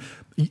 And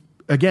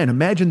again,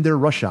 imagine their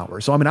rush hour.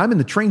 So I'm in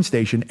the train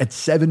station at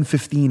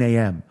 7:15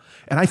 a.m.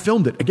 And I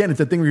filmed it. Again, it's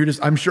that thing where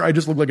I'm sure I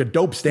just look like a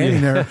dope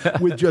standing there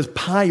with just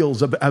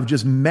piles of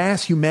just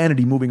mass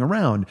humanity moving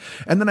around.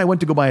 And then I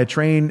went to go buy a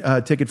train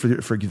ticket for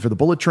the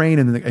bullet train.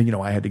 And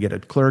I had to get a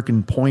clerk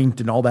and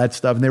point and all that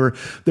stuff. And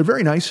they're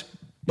very nice,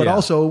 but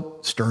also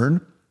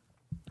stern.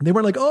 They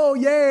weren't like, oh,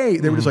 yay.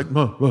 They were just like,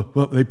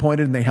 they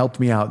pointed and they helped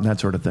me out and that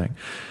sort of thing.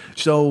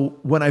 So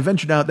when I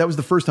ventured out, that was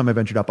the first time I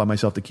ventured out by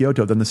myself to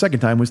Kyoto. Then the second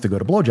time was to go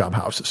to Blowjob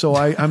House. So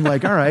I'm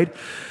like, all right,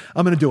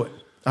 I'm going to do it.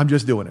 I'm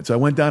just doing it. So I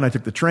went down, I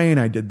took the train,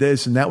 I did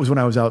this. And that was when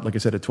I was out, like I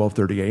said, at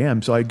 12:30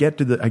 a.m. So I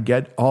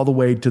get all the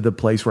way to the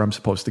place where I'm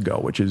supposed to go,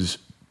 which is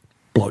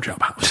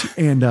Blowjob House.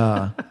 And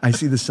I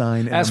see the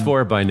sign. Ask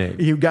for it by name.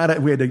 You got it.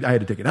 I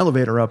had to take an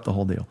elevator up, the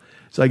whole deal.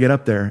 So I get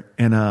up there,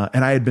 and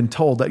I had been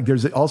told that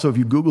there's also, if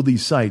you Google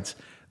these sites,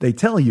 they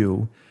tell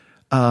you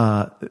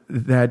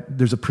that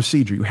there's a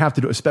procedure you have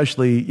to do,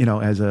 especially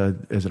as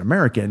an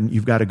American,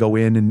 you've got to go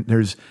in and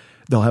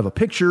they'll have a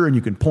picture and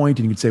you can point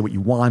and you can say what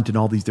you want and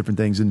all these different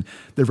things, and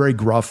they're very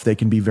gruff. They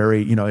can be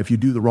very, if you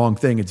do the wrong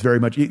thing, it's very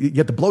much you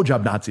get the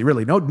blowjob Nazi.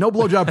 Really, no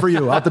blowjob for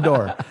you, out the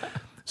door.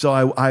 So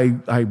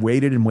I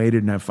waited and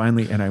waited, and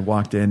I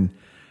walked in,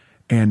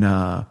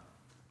 and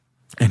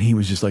he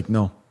was just like,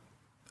 no.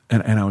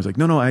 And I was like,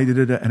 no, I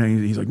did it. And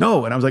he's like,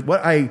 no. And I was like,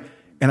 what?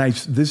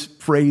 This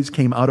phrase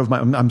came out of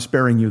I'm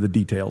sparing you the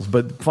details,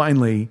 but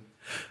finally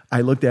I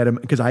looked at him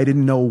because I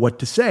didn't know what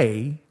to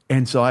say.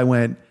 And so I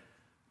went,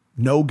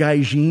 no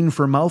gaijin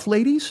for mouth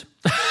ladies.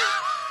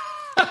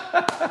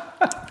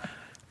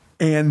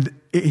 And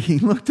he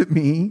looked at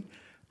me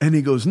and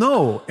he goes,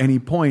 no. And he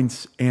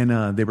points,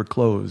 and they were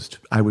closed.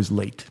 I was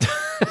late.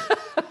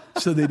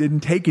 So they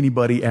didn't take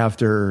anybody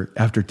after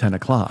 10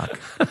 o'clock.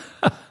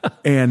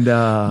 And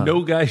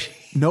no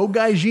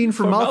gaijin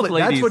for mouth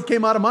ladies. That's what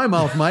came out of my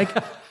mouth, Mike.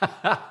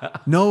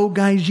 No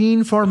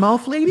gaijin for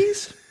mouth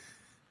ladies.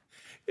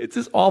 It's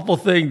this awful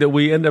thing that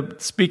we end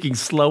up speaking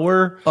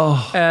slower.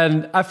 Oh.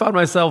 And I found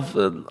myself.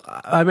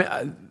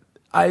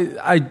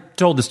 I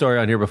told the story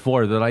on here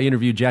before that I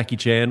interviewed Jackie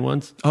Chan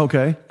once.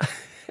 Okay.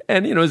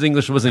 And his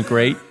English wasn't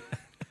great.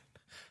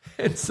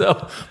 And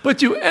so,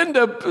 but you end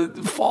up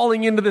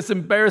falling into this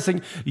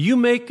embarrassing. You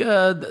make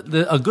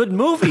a good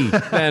movie,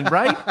 then,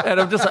 right? And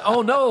I'm just like,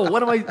 oh no,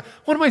 what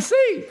am I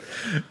saying?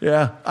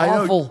 Yeah,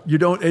 awful. I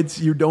know.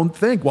 You don't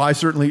think. Well, I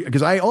certainly,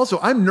 because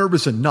I'm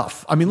nervous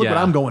enough. I mean, look what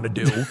I'm going to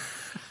do.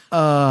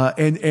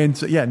 And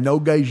so no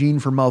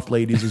gaijin for mouth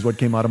ladies is what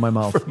came out of my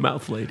mouth. For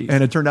mouth ladies.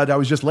 And it turned out I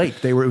was just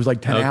late. It was like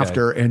 10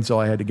 after, and so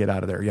I had to get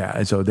out of there. Yeah,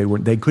 and so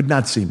they could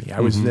not see me.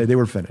 They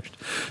were finished.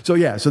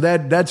 So so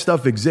that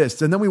stuff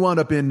exists. And then we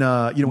wound up in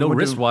no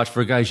wristwatch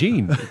for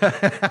gaijin.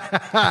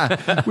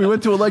 We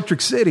went to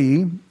Electric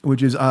City,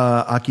 which is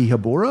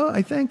Akihabara,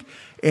 I think.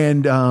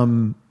 And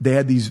they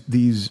had these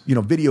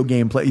video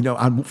game play,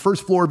 on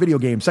first floor video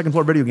games, second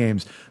floor video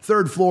games,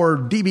 third floor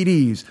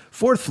DVDs,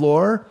 fourth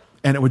floor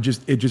and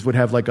it just would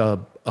have like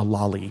a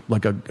lolly,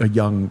 like a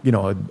young,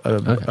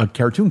 a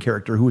cartoon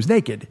character who was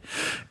naked,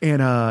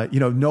 and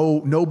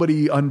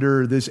nobody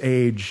under this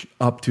age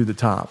up to the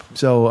top.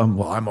 So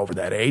I'm over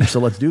that age, so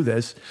let's do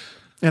this.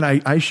 And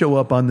I show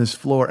up on this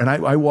floor, and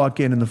I walk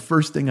in, and the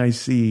first thing I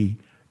see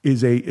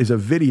is a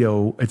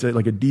video. It's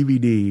like a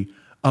DVD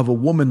of a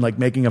woman like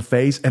making a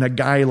face, and a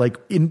guy like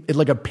in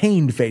like a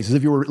pained face, as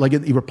if you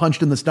were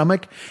punched in the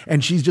stomach,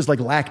 and she's just like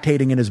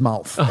lactating in his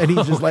mouth, and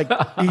he's just like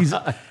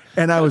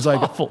and I was like,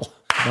 awful.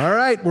 All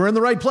right, we're in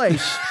the right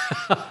place.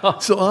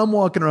 So I'm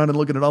walking around and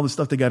looking at all the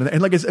stuff they got.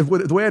 And like I said,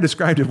 the way I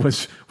described it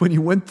was when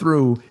you went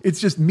through, it's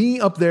just me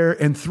up there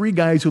and three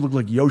guys who look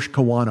like Yosh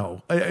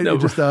Kawano.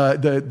 Just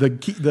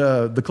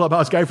the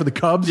clubhouse guy for the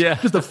Cubs. Yeah.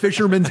 Just a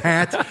fisherman's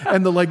hat.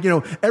 And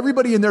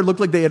everybody in there looked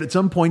like they had at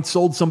some point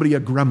sold somebody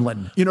a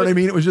gremlin. You know what I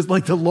mean? It was just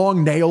like the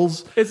long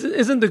nails.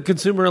 Isn't the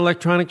Consumer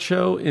Electronics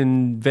Show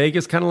in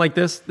Vegas kind of like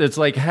this? It's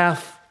like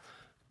half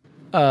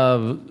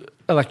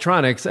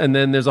electronics, and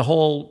then there's a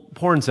whole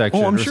porn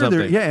section. Oh, I'm sure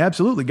something. Yeah,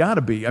 absolutely,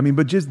 gotta be. I mean,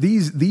 but just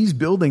these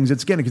buildings,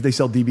 it's again because they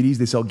sell DVDs,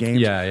 they sell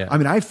games. Yeah. I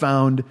mean, I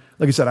found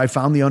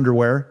the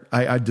underwear.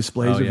 I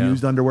displays of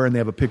used underwear, and they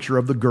have a picture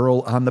of the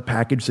girl on the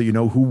package, so you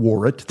know who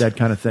wore it. That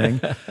kind of thing,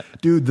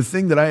 dude. The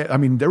thing that I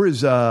mean, there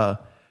was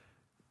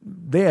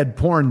they had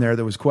porn there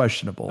that was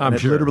questionable. I'm and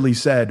sure. It literally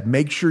said,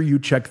 make sure you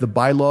check the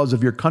bylaws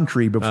of your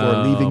country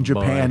before leaving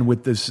Japan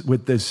with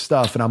this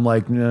stuff. And I'm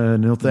like,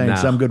 no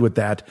thanks. No. I'm good with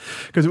that.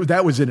 Because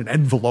that was in an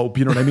envelope.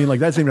 You know what I mean? Like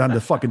that's even on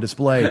the fucking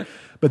display.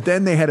 But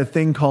then they had a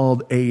thing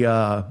called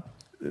a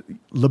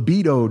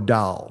libido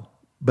doll,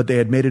 but they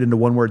had made it into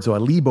one word. So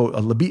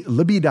libidal.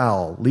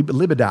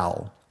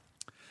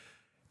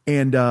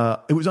 And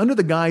it was under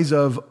the guise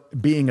of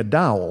being a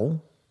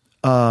dowel.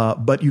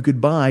 But you could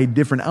buy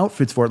different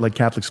outfits for it, like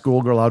Catholic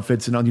schoolgirl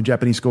outfits and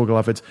Japanese schoolgirl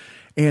outfits,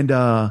 and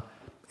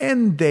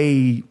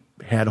they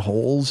had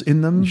holes in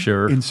them,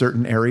 sure, in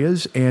certain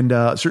areas, and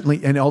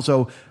certainly, and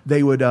also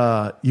they would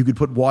you could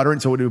put water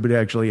in, so it would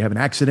actually have an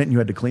accident, and you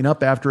had to clean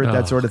up after it,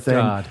 that sort of thing.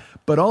 God.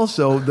 But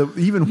also, the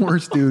even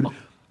worse, dude,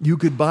 you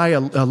could buy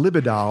a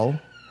libidal.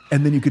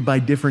 And then you could buy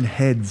different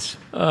heads.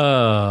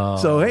 Oh,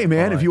 so hey,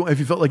 man, if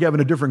you felt like having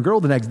a different girl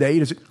the next day,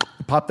 you just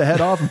pop the head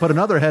off and put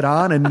another head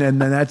on, and then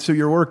that's who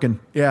you're working.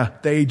 Yeah,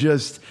 they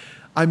just,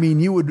 I mean,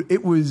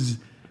 it was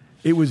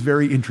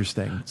very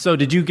interesting. So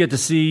did you get to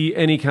see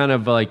any kind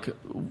of like?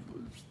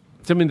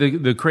 Tell me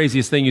the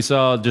craziest thing you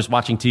saw just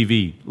watching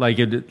TV, like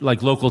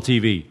local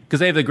TV,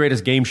 because they have the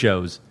greatest game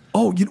shows.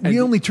 Oh, we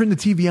only turned the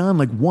TV on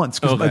like once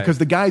because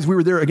the guys, we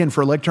were there again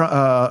for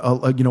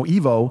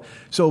Evo,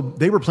 so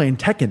they were playing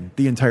Tekken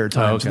the entire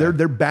time. So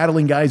they're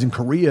battling guys in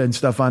Korea and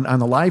stuff on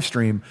the live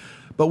stream.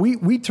 But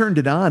we turned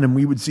it on and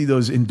we would see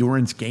those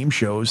endurance game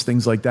shows,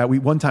 things like that.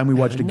 One time we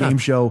watched a game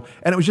show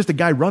and it was just a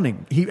guy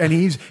running.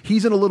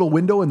 He's in a little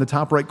window in the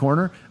top right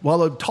corner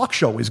while a talk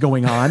show is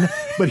going on,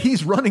 but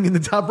he's running in the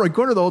top right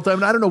corner the whole time.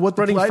 And I don't know what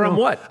running from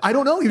what? I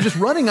don't know. He was just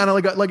running on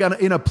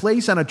in a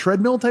place on a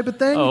treadmill type of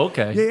thing. Oh,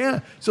 okay.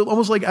 Yeah. So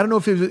almost like, I don't know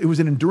if it was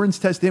an endurance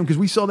test to him because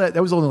we saw that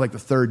was only like the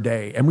third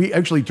day and we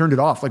actually turned it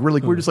off. Like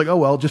we're just like, oh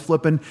well, just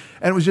flipping,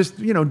 and it was just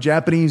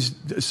Japanese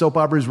soap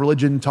operas,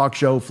 religion, talk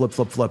show,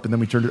 flip, and then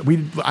we turned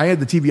it. I had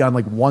the TV on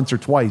like once or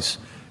twice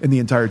in the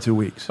entire 2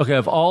 weeks. Okay,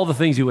 of all the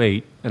things you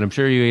ate, and I'm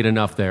sure you ate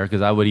enough there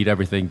because I would eat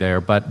everything there,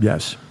 but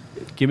yes,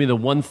 give me the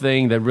one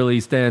thing that really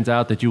stands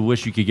out that you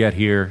wish you could get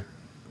here.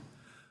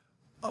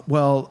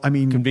 Well, I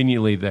mean,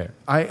 conveniently there.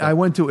 I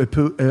went to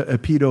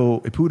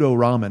Ippudo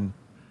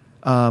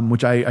Ramen,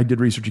 which I did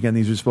research again.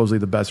 These are supposedly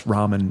the best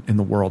ramen in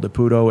the world,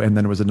 Ippudo, and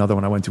then there was another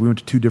one I went to. We went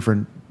to two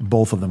different,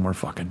 both of them were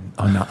fucking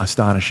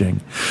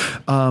astonishing.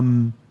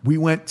 We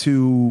went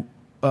to...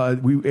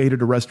 we ate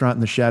at a restaurant in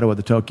the shadow of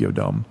the Tokyo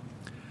Dome,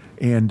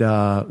 and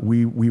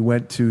we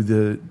went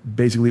to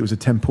basically it was a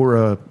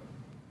tempura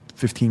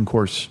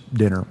 15-course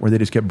dinner where they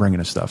just kept bringing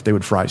us stuff. They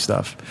would fry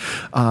stuff.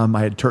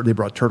 They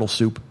brought turtle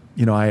soup.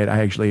 I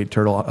actually ate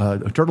turtle.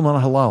 Turtle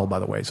not halal, by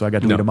the way, so I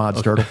got to eat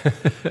Ahmad's turtle.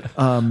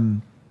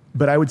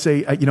 But I would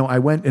say, I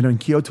went, and in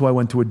Kyoto, I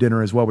went to a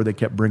dinner as well where they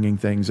kept bringing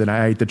things, and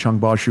I ate the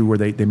changbashu where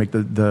they make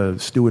the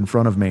stew in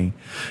front of me,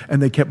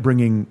 and they kept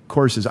bringing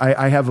courses.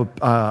 I have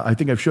I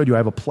think I've showed you, I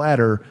have a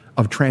platter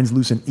of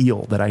translucent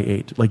eel that I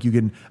ate. Like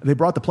they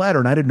brought the platter,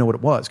 and I didn't know what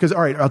it was. Because,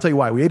 all right, I'll tell you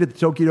why. We ate at the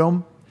Tokyo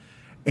Dome,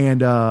 and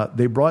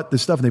they brought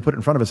this stuff, and they put it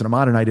in front of us, and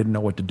Ahmad and I didn't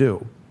know what to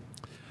do.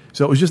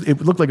 So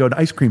it looked like an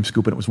ice cream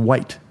scoop and it was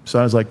white. So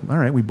I was like, all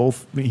right,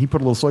 he put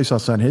a little soy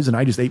sauce on his and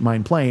I just ate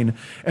mine plain.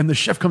 And the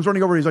chef comes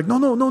running over. He's like,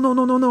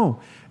 no.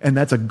 And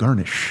that's a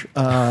garnish.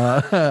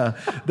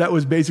 That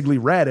was basically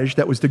radish.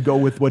 That was to go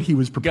with what he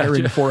was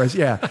preparing for us.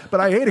 Yeah.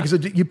 But I ate it because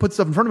you put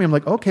stuff in front of me. I'm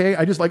like, okay,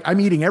 I'm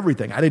eating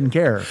everything. I didn't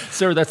care.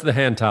 Sir, that's the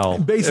hand towel.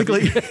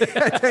 Basically,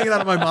 it's hanging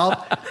out of my mouth.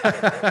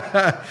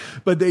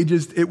 But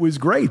it was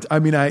great. I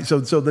mean, so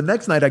the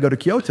next night I go to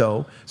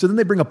Kyoto. So then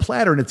they bring a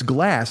platter and it's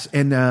glass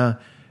and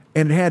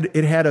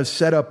it had a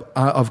setup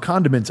of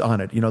condiments on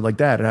it, like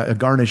that, a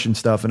garnish and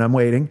stuff. And I'm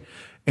waiting,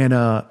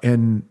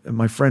 and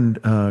my friend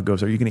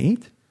goes, "Are you going to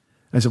eat?"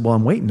 I said, well,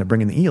 I'm waiting to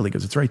bring in the eel. He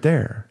goes, it's right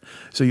there.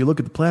 So you look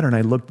at the platter, and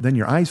I looked, then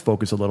your eyes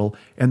focus a little,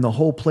 and the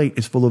whole plate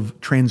is full of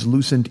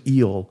translucent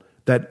eel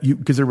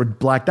because there were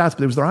black dots, but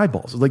there was their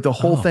eyeballs. Like the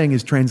whole thing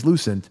is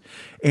translucent,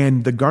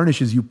 and the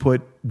garnishes you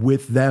put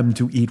with them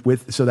to eat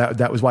with. So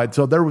that was why.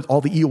 So there was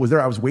all the eel was there.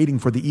 I was waiting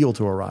for the eel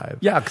to arrive.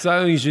 Yeah, because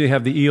I usually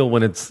have the eel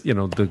when it's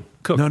the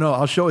cooked. No,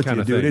 I'll show it to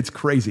you, dude. It's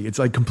crazy. It's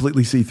like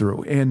completely see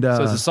through. And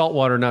so it's a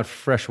saltwater, not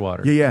fresh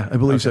water. Yeah, I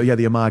believe so. Yeah,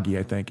 the amagi,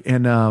 I think.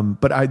 And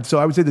but I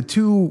would say the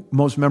two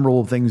most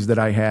memorable things that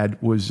I had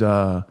was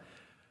I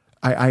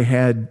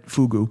had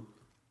fugu.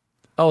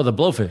 Oh, the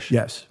blowfish.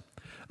 Yes.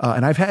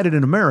 And I've had it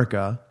in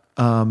America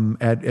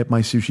at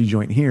my sushi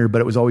joint here, but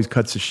it was always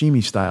cut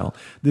sashimi style.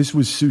 This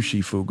was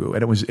sushi fugu,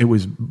 and it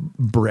was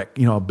brick,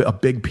 a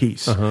big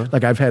piece.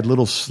 Like I've had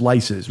little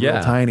slices,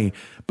 real tiny,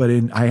 but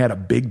I had a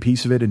big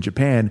piece of it in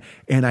Japan,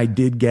 and I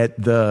did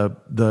get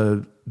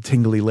the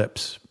tingly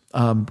lips.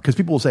 Because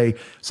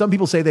some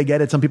people say they get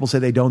it, some people say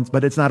they don't,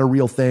 but it's not a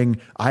real thing.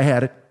 I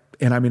had it.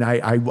 And I mean,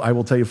 I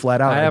will tell you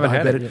flat out. I haven't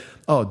had it yet.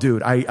 Oh,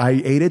 dude,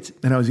 I ate it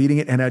and I was eating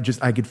it and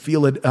I could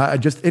feel it.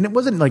 And it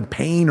wasn't like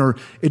pain or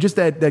it just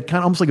that kind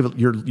of almost like if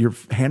your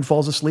hand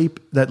falls asleep,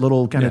 that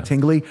little kind of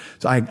tingly.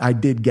 So I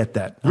did get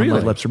that on my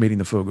lips from eating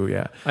the fugu.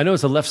 Yeah. I know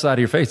it's the left side of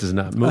your face is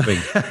not moving.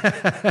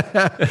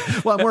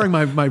 Well, I'm wearing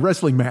my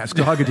wrestling mask,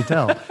 so how could you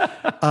tell?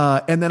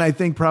 And then I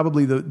think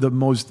probably the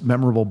most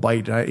memorable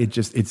bite,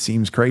 it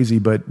seems crazy,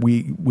 but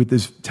with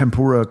this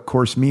tempura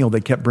course meal,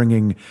 they kept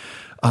bringing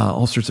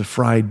all sorts of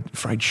fried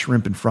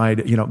shrimp and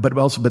fried,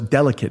 but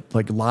delicate,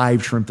 like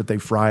live shrimp that they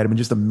fried. I mean,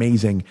 just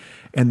amazing.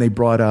 And they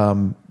brought,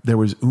 there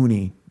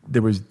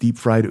was deep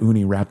fried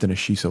uni wrapped in a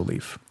shiso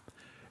leaf.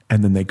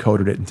 And then they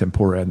coated it in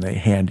tempura and they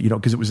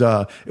because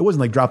it wasn't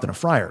like dropped in a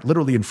fryer.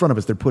 Literally in front of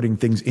us, they're putting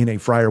things in a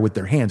fryer with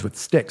their hands, with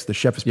sticks. The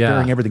chef is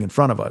preparing everything in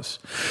front of us.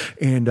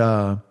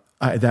 And,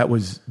 that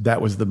was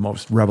the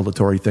most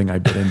revelatory thing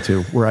I've been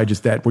into, where you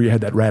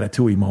had that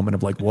ratatouille moment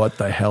of like, what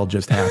the hell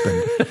just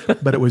happened?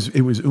 But it was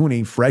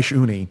uni, fresh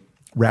uni,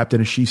 wrapped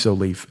in a shiso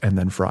leaf and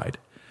then fried.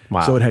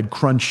 Wow. So it had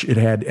crunch, it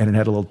had a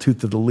little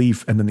tooth to the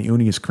leaf, and then the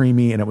uni is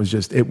creamy, and it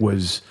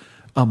was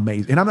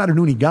amazing. And I'm not an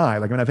uni guy.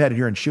 Like, I mean, I've had it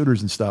here in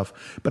shooters and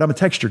stuff, but I'm a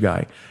texture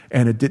guy.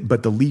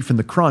 But the leaf and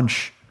the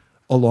crunch,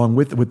 along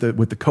with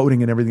the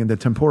coating and everything in the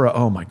tempura,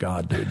 oh my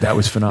God, dude, that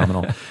was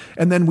phenomenal.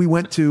 And then we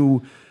went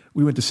to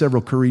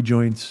several curry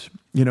joints,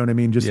 you know what I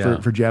mean? Just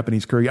for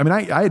Japanese curry. I mean,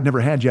 I had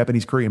never had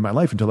Japanese curry in my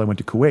life until I went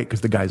to Kuwait,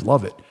 because the guys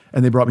love it.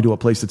 And they brought me to a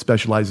place that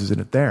specializes in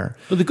it there.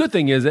 Well, the good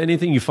thing is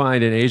anything you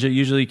find in Asia,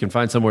 usually you can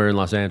find somewhere in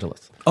Los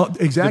Angeles. Oh,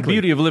 exactly.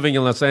 The beauty of living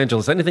in Los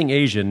Angeles, anything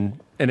Asian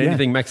and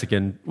anything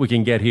Mexican, we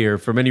can get here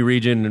from any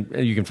region,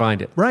 and you can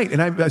find it. Right.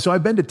 And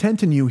I've been to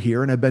Tentenyu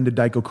here, and I've been to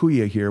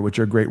Daikokuya here, which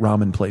are great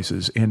ramen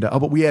places. And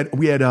but we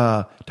had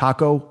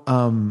taco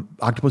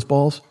octopus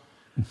balls.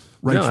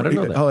 Right. No, I don't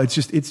know that. Oh, it's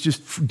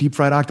just deep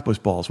fried octopus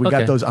balls. We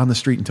got those on the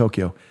street in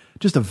Tokyo.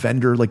 Just a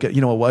vendor, like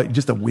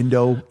just a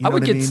window. I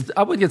would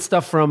get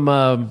stuff from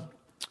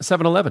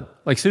 7-Eleven,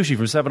 like sushi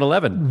from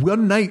 7-Eleven.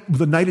 One night,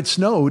 the night it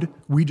snowed,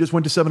 we just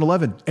went to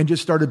 7-Eleven and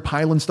just started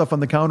piling stuff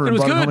on the counter and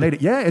brought it home and ate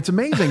it. Yeah, it's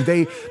amazing.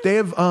 They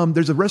have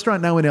there's a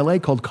restaurant now in LA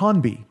called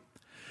Konbi.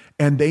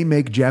 And they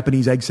make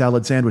Japanese egg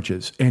salad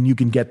sandwiches, and you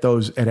can get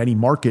those at any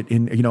market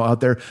out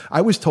there.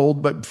 I was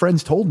told, but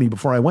friends told me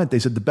before I went, they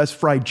said the best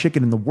fried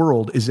chicken in the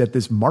world is at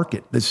this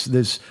market,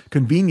 this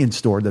convenience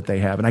store that they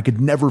have, and I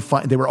could never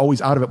find. They were always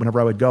out of it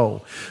whenever I would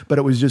go, but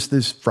it was just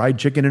this fried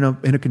chicken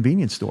in a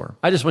convenience store.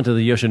 I just went to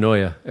the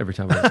Yoshinoya every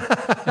time I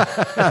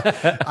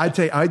went. I'd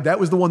say that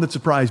was the one that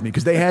surprised me,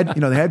 because they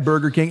had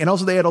Burger King, and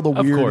also they had all the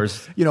weird. Of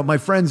course, my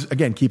friends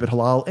again keep it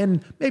halal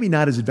and maybe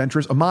not as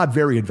adventurous. Ahmad,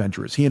 very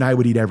adventurous. He and I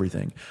would eat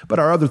everything. But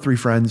our other three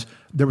friends,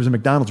 there was a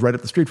McDonald's right up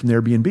the street from the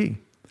Airbnb.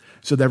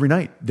 So every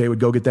night they would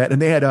go get that.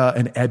 And they had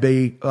an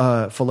ebe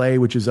filet,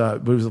 which was a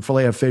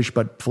filet of fish,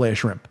 but filet of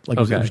shrimp. Like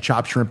it was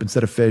chopped shrimp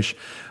instead of fish.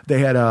 They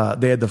had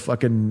the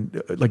fucking,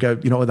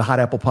 the hot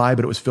apple pie,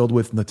 but it was filled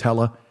with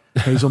Nutella.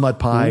 Hazelnut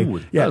pie. Ooh,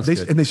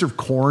 they serve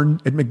corn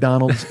at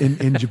McDonald's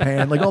in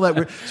Japan, like all that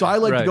weird. So I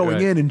liked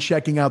going in and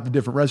checking out the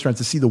different restaurants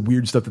to see the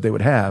weird stuff that they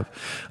would have.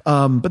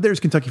 But there's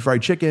Kentucky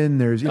Fried Chicken.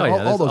 There's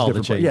all those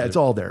different places. Yeah, it's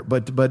all there.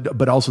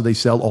 But also they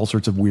sell all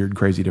sorts of weird,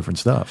 crazy different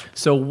stuff.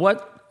 So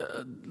what,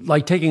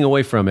 like taking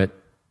away from it,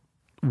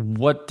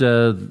 what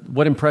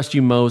impressed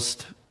you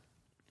most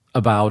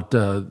about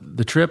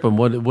the trip, and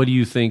what do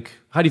you think?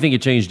 How do you think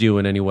it changed you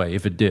in any way,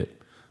 if it did?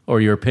 Or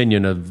your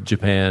opinion of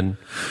Japan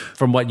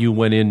from what you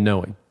went in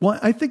knowing? Well,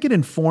 I think it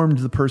informed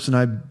the person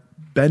I've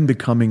been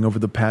becoming over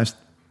the past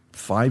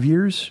 5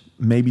 years,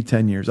 maybe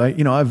 10 years.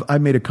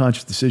 I've made a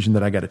conscious decision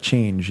that I got to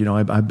change.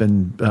 I've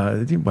been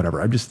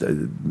whatever. I've just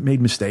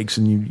made mistakes,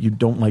 and you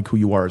don't like who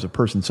you are as a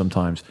person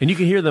sometimes. And you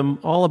can hear them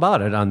all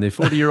about it on the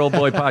 40-Year-Old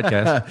Boy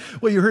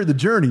podcast. Well, you heard the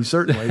journey,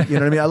 certainly. You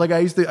know what I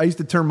mean? I used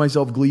to term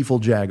myself Gleeful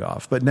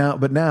Jagoff, but now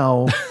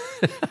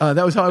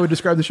that was how I would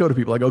describe the show to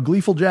people. I go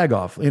Gleeful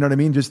Jagoff. You know what I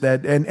mean? Just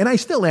that, and I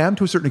still am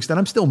to a certain extent.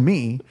 I'm still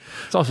me.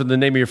 It's also the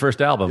name of your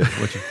first album.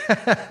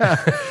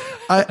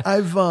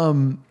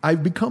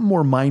 I've become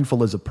more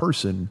mindful as a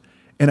person,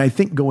 And I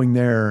think going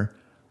there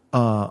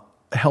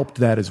helped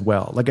that as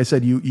well. Like I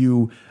said,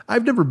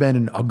 I've never been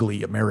an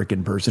ugly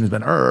American person who's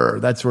been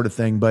that sort of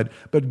thing. But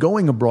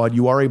going abroad,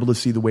 you are able to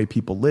see the way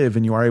people live,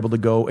 and you are able to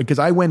go, because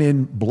I went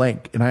in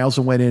blank, and I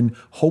also went in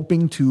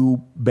hoping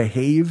to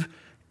behave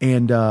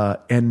and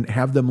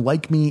have them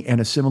like me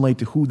and assimilate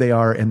to who they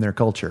are and their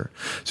culture.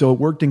 So it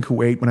worked in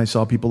Kuwait when I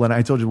saw people, and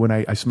I told you when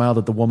I smiled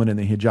at the woman in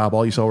the hijab,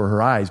 all you saw were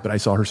her eyes, but I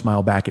saw her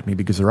smile back at me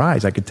because of her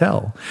eyes, I could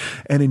tell.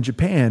 And in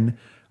Japan,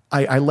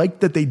 I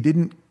liked that they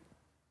didn't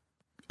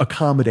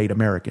accommodate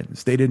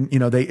Americans. They didn't,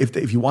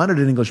 if you wanted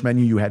an English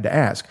menu, you had to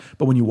ask.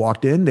 But when you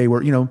walked in, they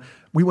were,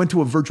 we went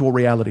to a virtual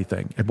reality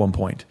thing at one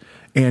point.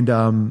 And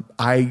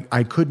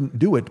I couldn't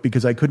do it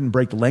because I couldn't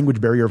break the language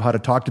barrier of how to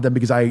talk to them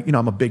because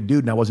I'm a big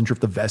dude and I wasn't sure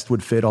if the vest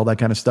would fit, all that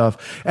kind of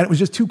stuff. And it was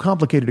just too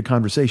complicated a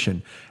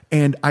conversation.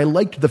 And I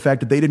liked the fact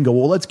that they didn't go,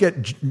 well, let's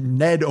get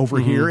Ned over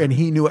here and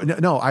he knew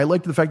it. No, I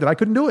liked the fact that I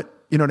couldn't do it.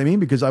 You know what I mean?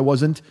 Because I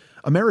wasn't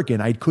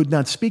American. I could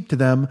not speak to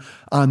them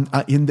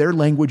in their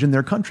language in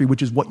their country,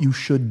 which is what you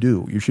should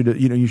do. You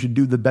should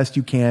do the best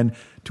you can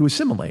to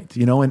assimilate,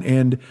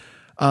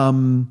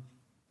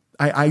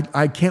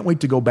 I can't wait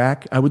to go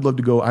back. I would love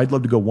to go. I'd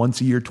love to go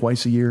once a year,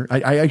 twice a year.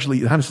 I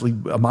actually, honestly,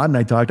 Ahmad and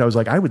I talked, I was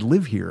like, I would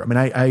live here. I mean,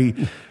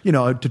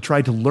 to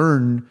try to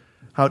learn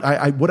how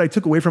what I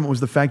took away from it was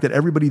the fact that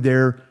everybody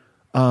there,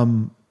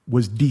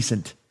 was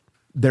decent.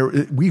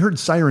 We heard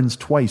sirens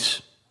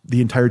twice the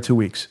entire 2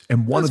 weeks.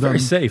 And one of them, very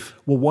safe.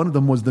 Well, one of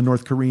them was the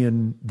North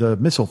Korean, the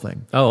missile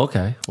thing. Oh,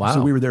 okay. Wow.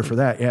 So we were there for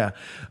that. Yeah.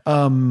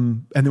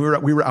 And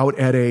then we were out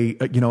at a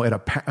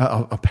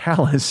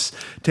palace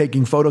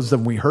taking photos of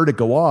them. We heard it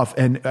go off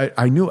and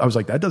I was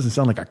like, that doesn't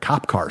sound like a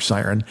cop car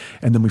siren.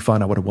 And then we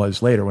found out what it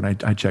was later when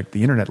I checked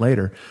the internet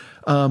later.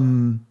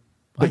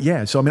 But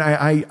yeah, so I mean,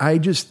 I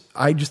just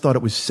thought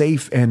it was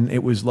safe and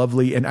it was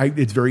lovely and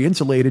it's very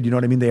insulated. You know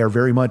what I mean? They are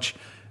very much,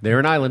 they're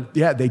an island.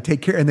 Yeah, they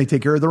take care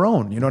of their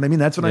own. You know what I mean?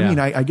 That's what I mean.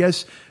 I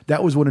guess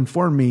that was what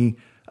informed me.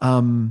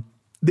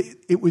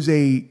 It was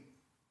a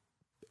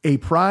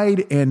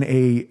pride and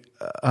a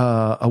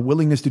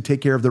willingness to take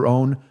care of their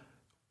own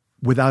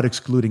without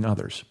excluding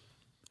others.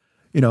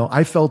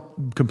 I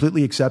felt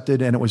completely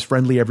accepted and it was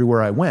friendly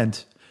everywhere I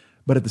went.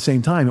 But at the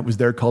same time, it was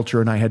their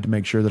culture, and I had to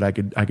make sure that I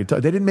could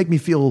talk. They didn't make me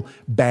feel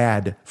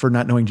bad for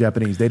not knowing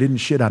Japanese. They didn't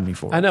shit on me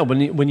for it. I know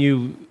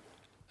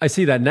I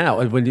see that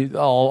now. When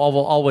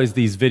always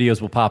these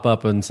videos will pop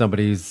up and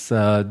somebody's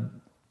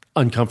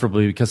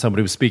uncomfortably because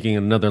somebody was speaking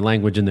another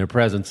language in their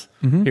presence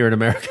here in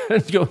America.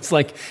 It's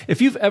like,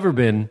 if you've ever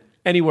been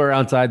anywhere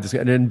outside this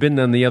and been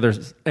on the other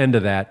end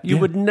of that, you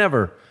would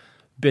never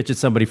bitch at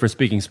somebody for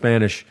speaking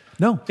Spanish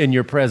in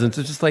your presence.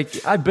 It's just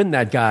like, I've been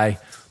that guy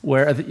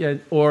where,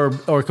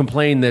 or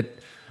complain that,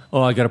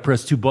 I got to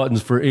press 2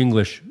 buttons for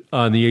English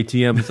on the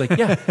ATM. It's like,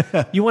 yeah,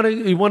 you want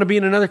to be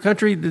in another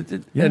country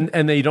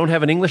and they don't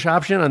have an English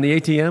option on the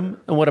ATM,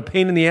 and what a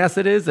pain in the ass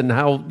it is, and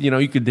how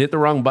you could hit the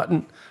wrong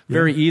button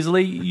very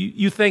easily.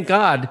 You thank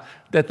God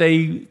that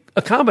they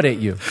accommodate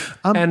you,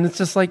 and it's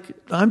just like,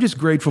 I'm just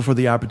grateful for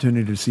the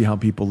opportunity to see how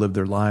people live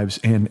their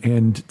lives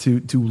and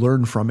to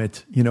learn from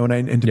it,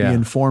 and to be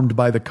informed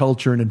by the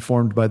culture and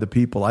informed by the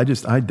people. I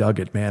dug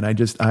it, man.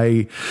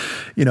 Whether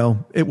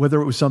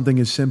it was something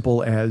as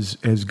simple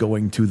as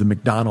going to the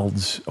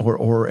McDonald's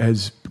or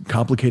as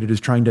complicated as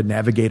trying to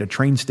navigate a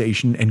train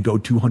station and go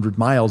 200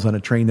 miles on a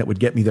train that would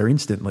get me there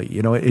instantly.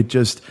 It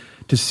just,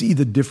 to see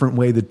the different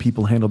way that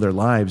people handle their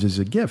lives is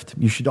a gift.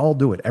 You should all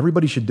do it.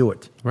 Everybody should do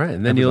it. Right.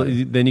 And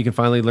then you can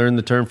finally learn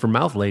the term for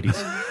mouth ladies.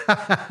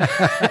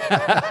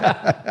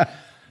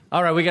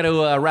 All right, we got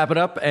to wrap it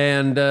up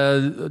and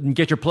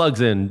get your plugs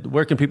in.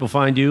 Where can people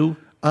find you?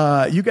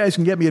 You guys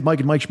can get me at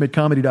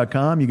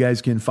MikeandMikeSchmidtComedy.com. You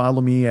guys can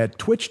follow me at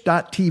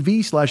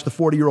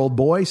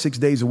twitch.tv/the40year-old-boy 6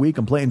 days a week.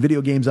 I'm playing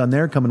video games on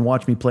there. Come and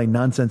watch me play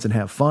nonsense and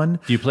have fun.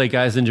 Do you play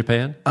guys in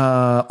Japan?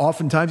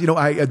 Oftentimes,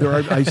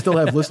 I still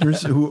have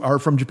listeners who are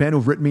from Japan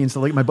who've written me and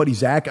stuff. Like my buddy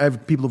Zach, I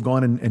have people who've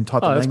gone and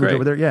taught the language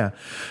over there. Yeah.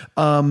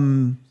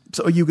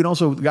 So you can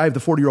also, I have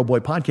the 40-year-old-boy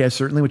podcast,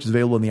 certainly, which is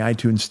available in the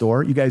iTunes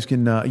store. You guys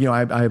can, I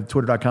have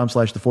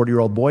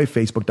twitter.com/the40year-old-boy,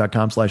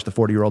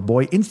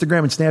 facebook.com/the40year-old-boy,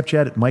 Instagram and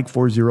Snapchat at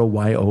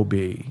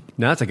Mike40YOB.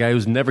 Now, that's a guy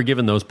who's never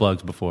given those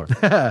plugs before.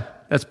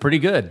 That's pretty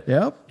good.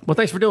 Yep. Well,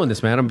 thanks for doing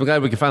this, man. I'm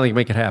glad we can finally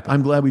make it happen.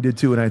 I'm glad we did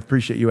too, and I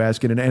appreciate you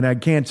asking. And I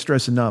can't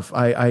stress enough,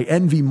 I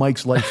envy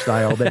Mike's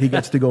lifestyle that he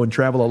gets to go and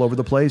travel all over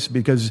the place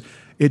because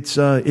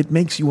it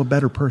makes you a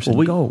better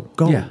person. Go.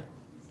 Yeah,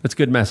 that's a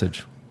good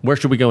message. Where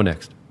should we go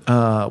next?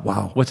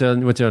 Wow. What's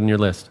on your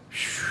list?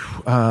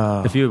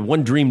 If you have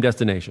one dream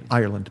destination.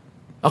 Ireland.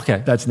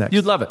 Okay. That's next.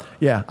 You'd love it.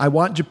 Yeah. I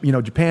want,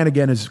 Japan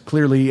again is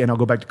clearly, and I'll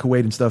go back to Kuwait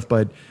and stuff,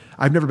 but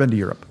I've never been to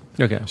Europe.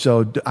 Okay.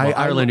 So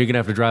Ireland, you're going to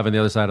have to drive on the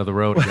other side of the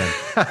road again.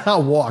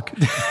 I'll walk.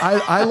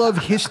 I love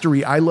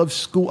history. I love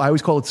school. I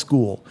always call it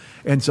school.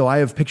 And so I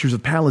have pictures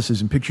of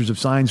palaces and pictures of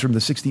signs from the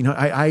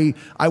 1600s.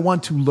 I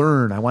want to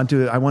learn. I want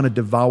to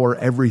devour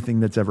everything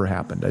that's ever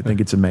happened. I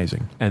think it's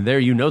amazing. And there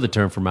the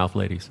term for mouth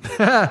ladies.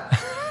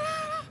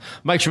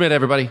 Mike Schmidt,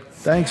 everybody.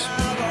 Thanks.